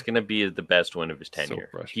going to be the best win of his tenure.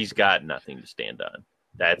 So he's got nothing to stand on.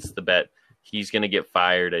 That's the bet. He's going to get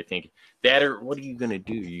fired, I think. That or what are you going to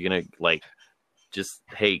do? You're going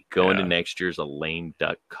to go into next year's a lame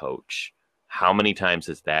duck coach. How many times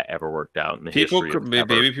has that ever worked out in the history of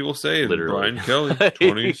maybe people say literally. Brian Kelly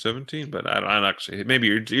 2017, but I don't actually. Maybe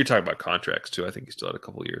you're talking about contracts too. I think he still had a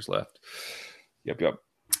couple of years left. Yep.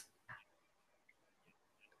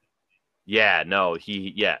 Yeah, no,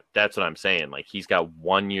 that's what I'm saying. Like, he's got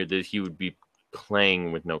 1 year that he would be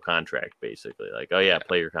playing with no contract, basically. Like,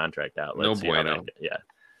 play your contract out. Let's no bueno.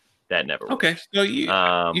 That never works. Okay, so you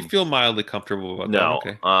feel mildly comfortable about that?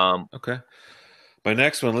 No. Okay. My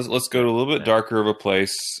next one, let's go to a little bit darker of a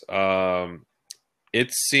place.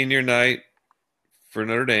 It's senior night for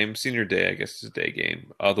Notre Dame. Senior day, I guess, is a day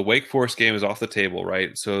game. The Wake Forest game is off the table,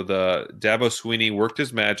 right? So the Dabo Swinney worked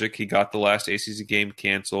his magic. He got the last ACC game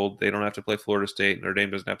canceled. They don't have to play Florida State. Notre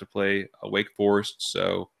Dame doesn't have to play Wake Forest.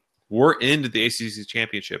 So we're into the ACC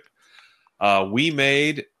championship. We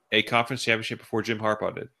made a conference championship before Jim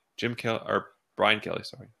Harbaugh did. Brian Kelly,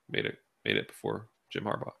 made it before Jim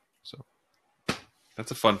Harbaugh. So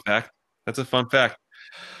that's a fun fact. That's a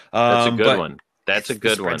good one. That's a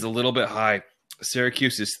good one. It's a little bit high.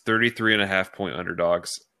 Syracuse is 33.5-point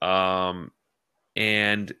underdogs.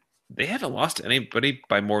 And they haven't lost to anybody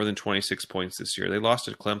by more than 26 points this year. They lost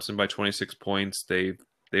to Clemson by 26 points. They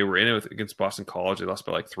were in it against Boston College. They lost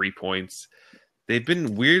by like 3 points. They've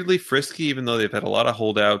been weirdly frisky, even though they've had a lot of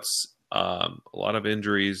holdouts, a lot of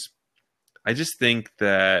injuries. I just think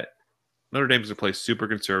that Notre Dame's going to play super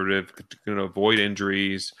conservative, going to avoid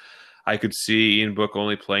injuries. I could see Ian Book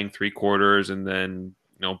only playing 3 quarters and then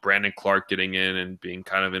Brandon Clark getting in and being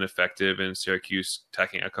kind of ineffective, and Syracuse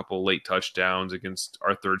tacking a couple late touchdowns against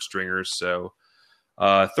our third stringers. So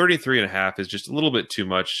 33.5 is just a little bit too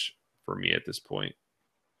much for me at this point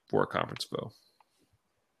for a conference foe.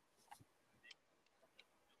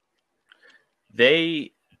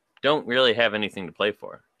 They don't really have anything to play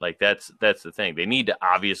for. Like, that's the thing. They need to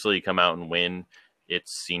obviously come out and win.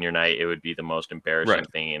 It's senior night. It would be the most embarrassing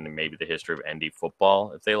thing in maybe the history of ND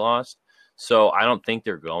football if they lost. So I don't think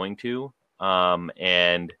they're going to.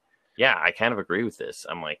 And yeah, I kind of agree with this.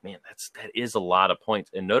 I'm like, man, that is a lot of points.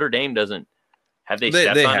 And Notre Dame doesn't have they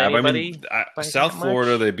stepped on anybody? I mean, South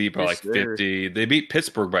Florida they beat by like 50. They beat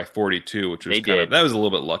Pittsburgh by 42, which was that was a little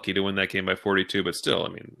bit lucky to win that game by 42, but still, I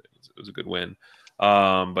mean, it was a good win.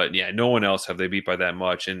 But yeah, no one else have they beat by that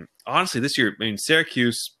much. And honestly, this year, I mean,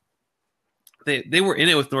 Syracuse, they were in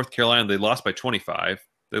it with North Carolina. They lost by 25.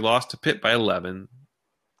 They lost to Pitt by 11.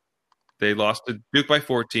 They lost to Duke by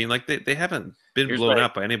 14. Like, they haven't been blown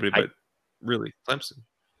out by anybody but really Clemson.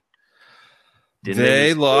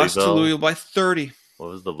 They lost to Louisville by 30.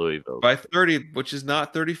 What was the Louisville? By 30, which is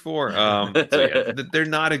not 34. So yeah, they're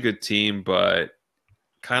not a good team, but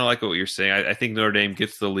kind of like what you're saying. I think Notre Dame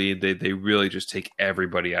gets the lead. They really just take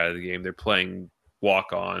everybody out of the game. They're playing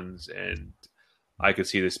walk-ons, and I could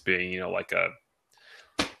see this being, like a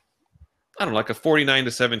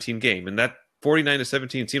 49-17 game, and that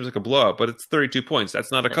 49-17 seems like a blowout, but it's 32 points.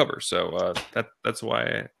 That's not a cover, so that's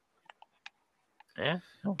why.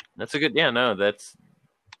 That's a good. Yeah, no, that's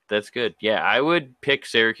good. Yeah, I would pick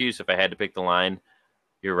Syracuse if I had to pick the line.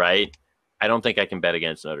 You're right. I don't think I can bet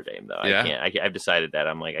against Notre Dame though. Yeah. I can't. I've decided that.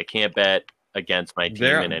 I'm like, I can't bet against my team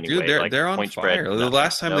in any way. They're on point fire. Spread, the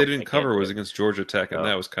last time they didn't cover was it. against Georgia Tech, and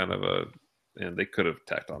that was kind of and they could have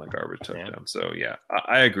tacked on a garbage touchdown. So yeah,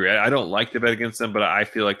 I agree. I don't like to bet against them, but I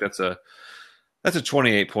feel like that's a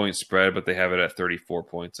 28-point spread, but they have it at 34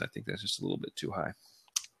 points. I think that's just a little bit too high.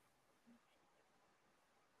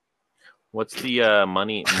 What's the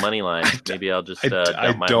money line? Maybe I'll just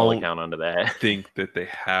dump my whole account onto that. I think that they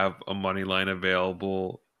have a money line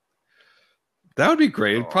available. That would be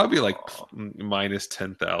great. It'd probably be like minus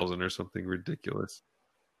 10,000 or something ridiculous.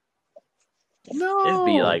 No, it'd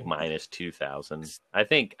be like minus 2,000. I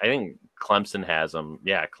think Clemson has them.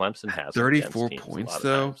 Yeah, Clemson has 34 points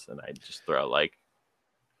though, and I just throw like.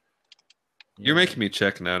 You're making me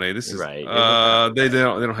check now, Nate. This is right. They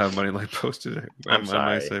don't have money line posted. I'm sorry.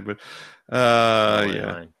 I might say, but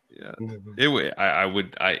yeah.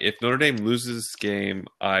 If Notre Dame loses this game,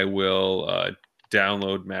 I will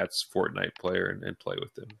download Matt's Fortnite player and play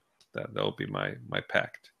with him. That'll be my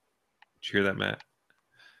pact. Did you hear that, Matt?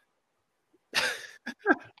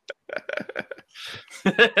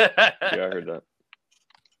 Yeah, I heard that.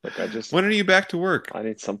 Look, when are you back to work? I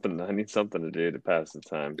need something to do to pass the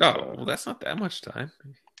time. Oh, well, that's not that much time.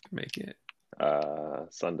 You can make it.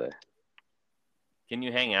 Sunday. Can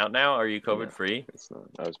you hang out now? Are you COVID free? It's not.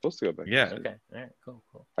 I was supposed to go back. Yeah. Okay. All right. Cool.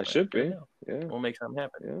 I should be. Yeah. We'll make something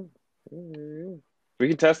happen. Yeah. We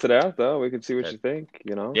can test it out though. We can see what you think.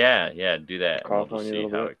 Yeah. Do that. We'll see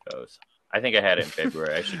how it goes. I think I had it in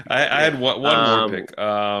February. I had one more pick.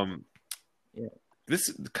 This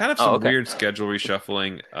is kind of some weird schedule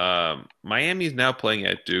reshuffling. Miami's now playing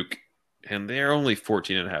at Duke, and they're only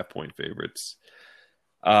 14.5-point favorites.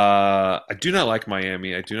 I do not like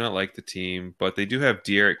Miami. I do not like the team, but they do have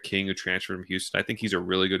De'Aaron King, who transferred from Houston. I think he's a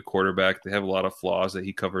really good quarterback. They have a lot of flaws that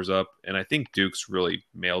he covers up, and I think Duke's really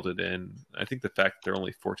mailed it in. I think the fact that they're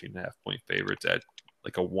only 14.5-point favorites at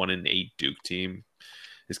like a 1-8 Duke team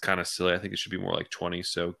is kind of silly. I think it should be more like 20.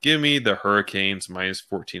 So give me the Hurricanes minus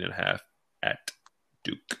 14.5 at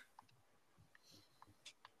Duke.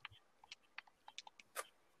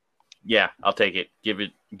 Yeah, I'll take it. Give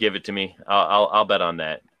it to me. I'll bet on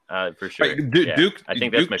that for sure. Right, Duke, I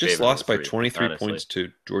think that's my just favorite. Lost by 23 points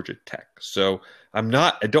to Georgia Tech. So I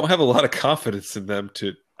don't have a lot of confidence in them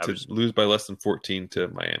to lose by less than 14 to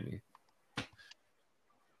Miami.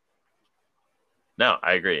 No,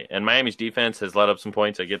 I agree. And Miami's defense has let up some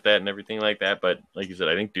points. I get that and everything like that. But like you said,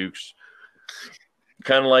 I think Duke's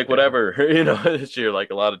kind of like whatever, this year,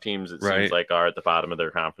 like a lot of teams, it seems like are at the bottom of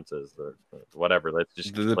their conferences or whatever. Let's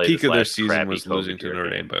just the peak of their season was losing to Notre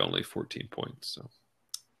Dame by only 14 points. So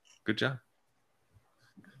good job.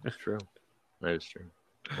 That's true. That is true.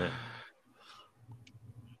 Yeah.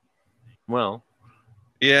 Well,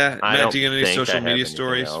 yeah. Matt, do you got any social media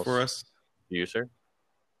stories for us? Do you, sir?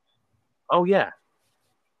 Oh, yeah.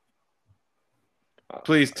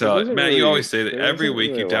 Please tell it. Matt, you always say that every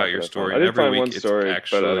week you doubt your story. And every week it's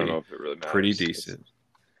actually but I don't know if it really matters. Pretty decent.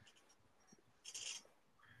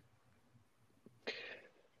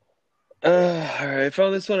 All right, I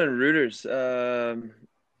found this one on Reuters.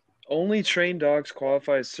 Only trained dogs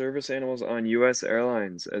qualify as service animals on U.S.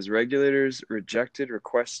 airlines as regulators rejected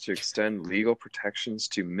requests to extend legal protections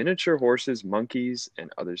to miniature horses, monkeys, and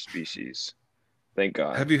other species. Thank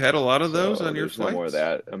God. Have you had a lot of those on your flights? No more of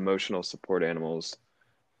that. Emotional support animals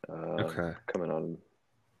coming on.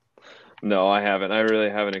 No, I haven't. I really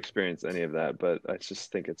haven't experienced any of that, but I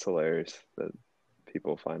just think it's hilarious that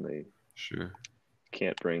people finally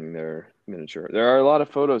can't bring their miniature. There are a lot of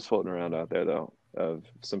photos floating around out there, though, of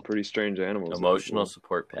some pretty strange animals. Emotional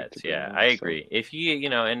support pets. Yeah, I agree. If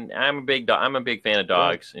and I'm a big fan of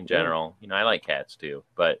dogs in general. I like cats too,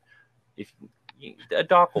 but if a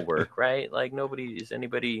dog will work, right? Like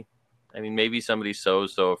anybody. I mean, maybe somebody's so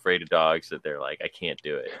afraid of dogs that they're like, I can't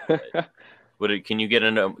do it. But can you get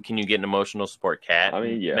an emotional support cat? I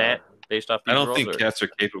mean, yeah. Matt, based off these I don't rules, think cats are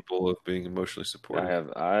capable of being emotionally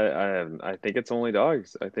supportive. I think it's only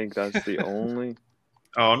dogs. I think that's the only.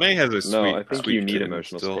 Oh, Nate has a sweet. No, I think you need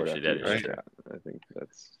emotional support. She does, right? I think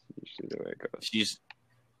that's usually the way it goes.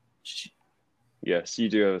 Yes, you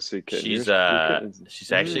do have a sweet kitten.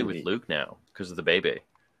 She's actually with Luke now because of the baby.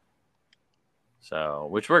 So,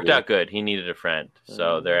 which worked out good. He needed a friend,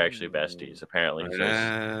 so they're actually besties. Apparently, he's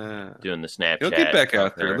doing the Snapchat. He'll get back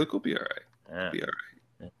out there. Luke will be all right. Yeah. Be all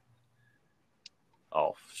right.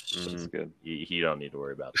 Oh, that's good. You don't need to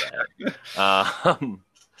worry about that.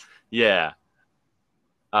 Yeah.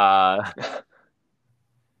 I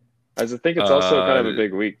think it's also kind of a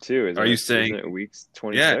big week too. Are you saying it weeks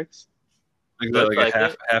 26? Like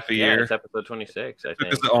a half a year. Yeah, it's episode 26. I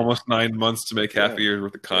think it's almost 9 months to make half a year's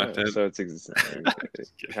worth of content. So it's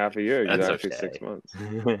half a year, exactly 6 months.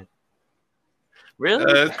 Really?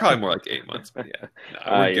 It's probably more like 8 months, but yeah.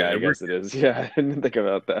 No, yeah, I guess it is. Yeah, I didn't think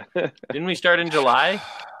about that. Didn't we start in July?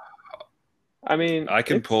 I mean, I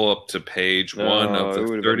can pull up to page 1 of the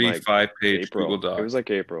 35-page Google Doc. It was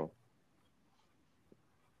like April.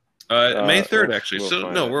 May 3rd, actually.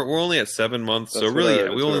 So no, we're only at 7 months. So really,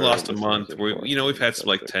 we only lost a month. We've had some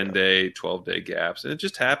like 10-day, 12-day gaps, and it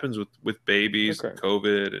just happens with babies, and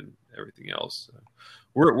COVID, and everything else.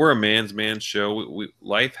 We're a man's show.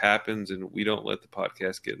 Life happens, and we don't let the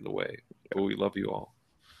podcast get in the way. But we love you all.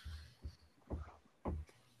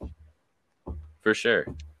 For sure.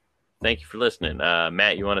 Thank you for listening.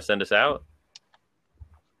 Matt, you want to send us out?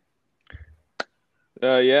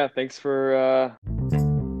 Yeah, thanks for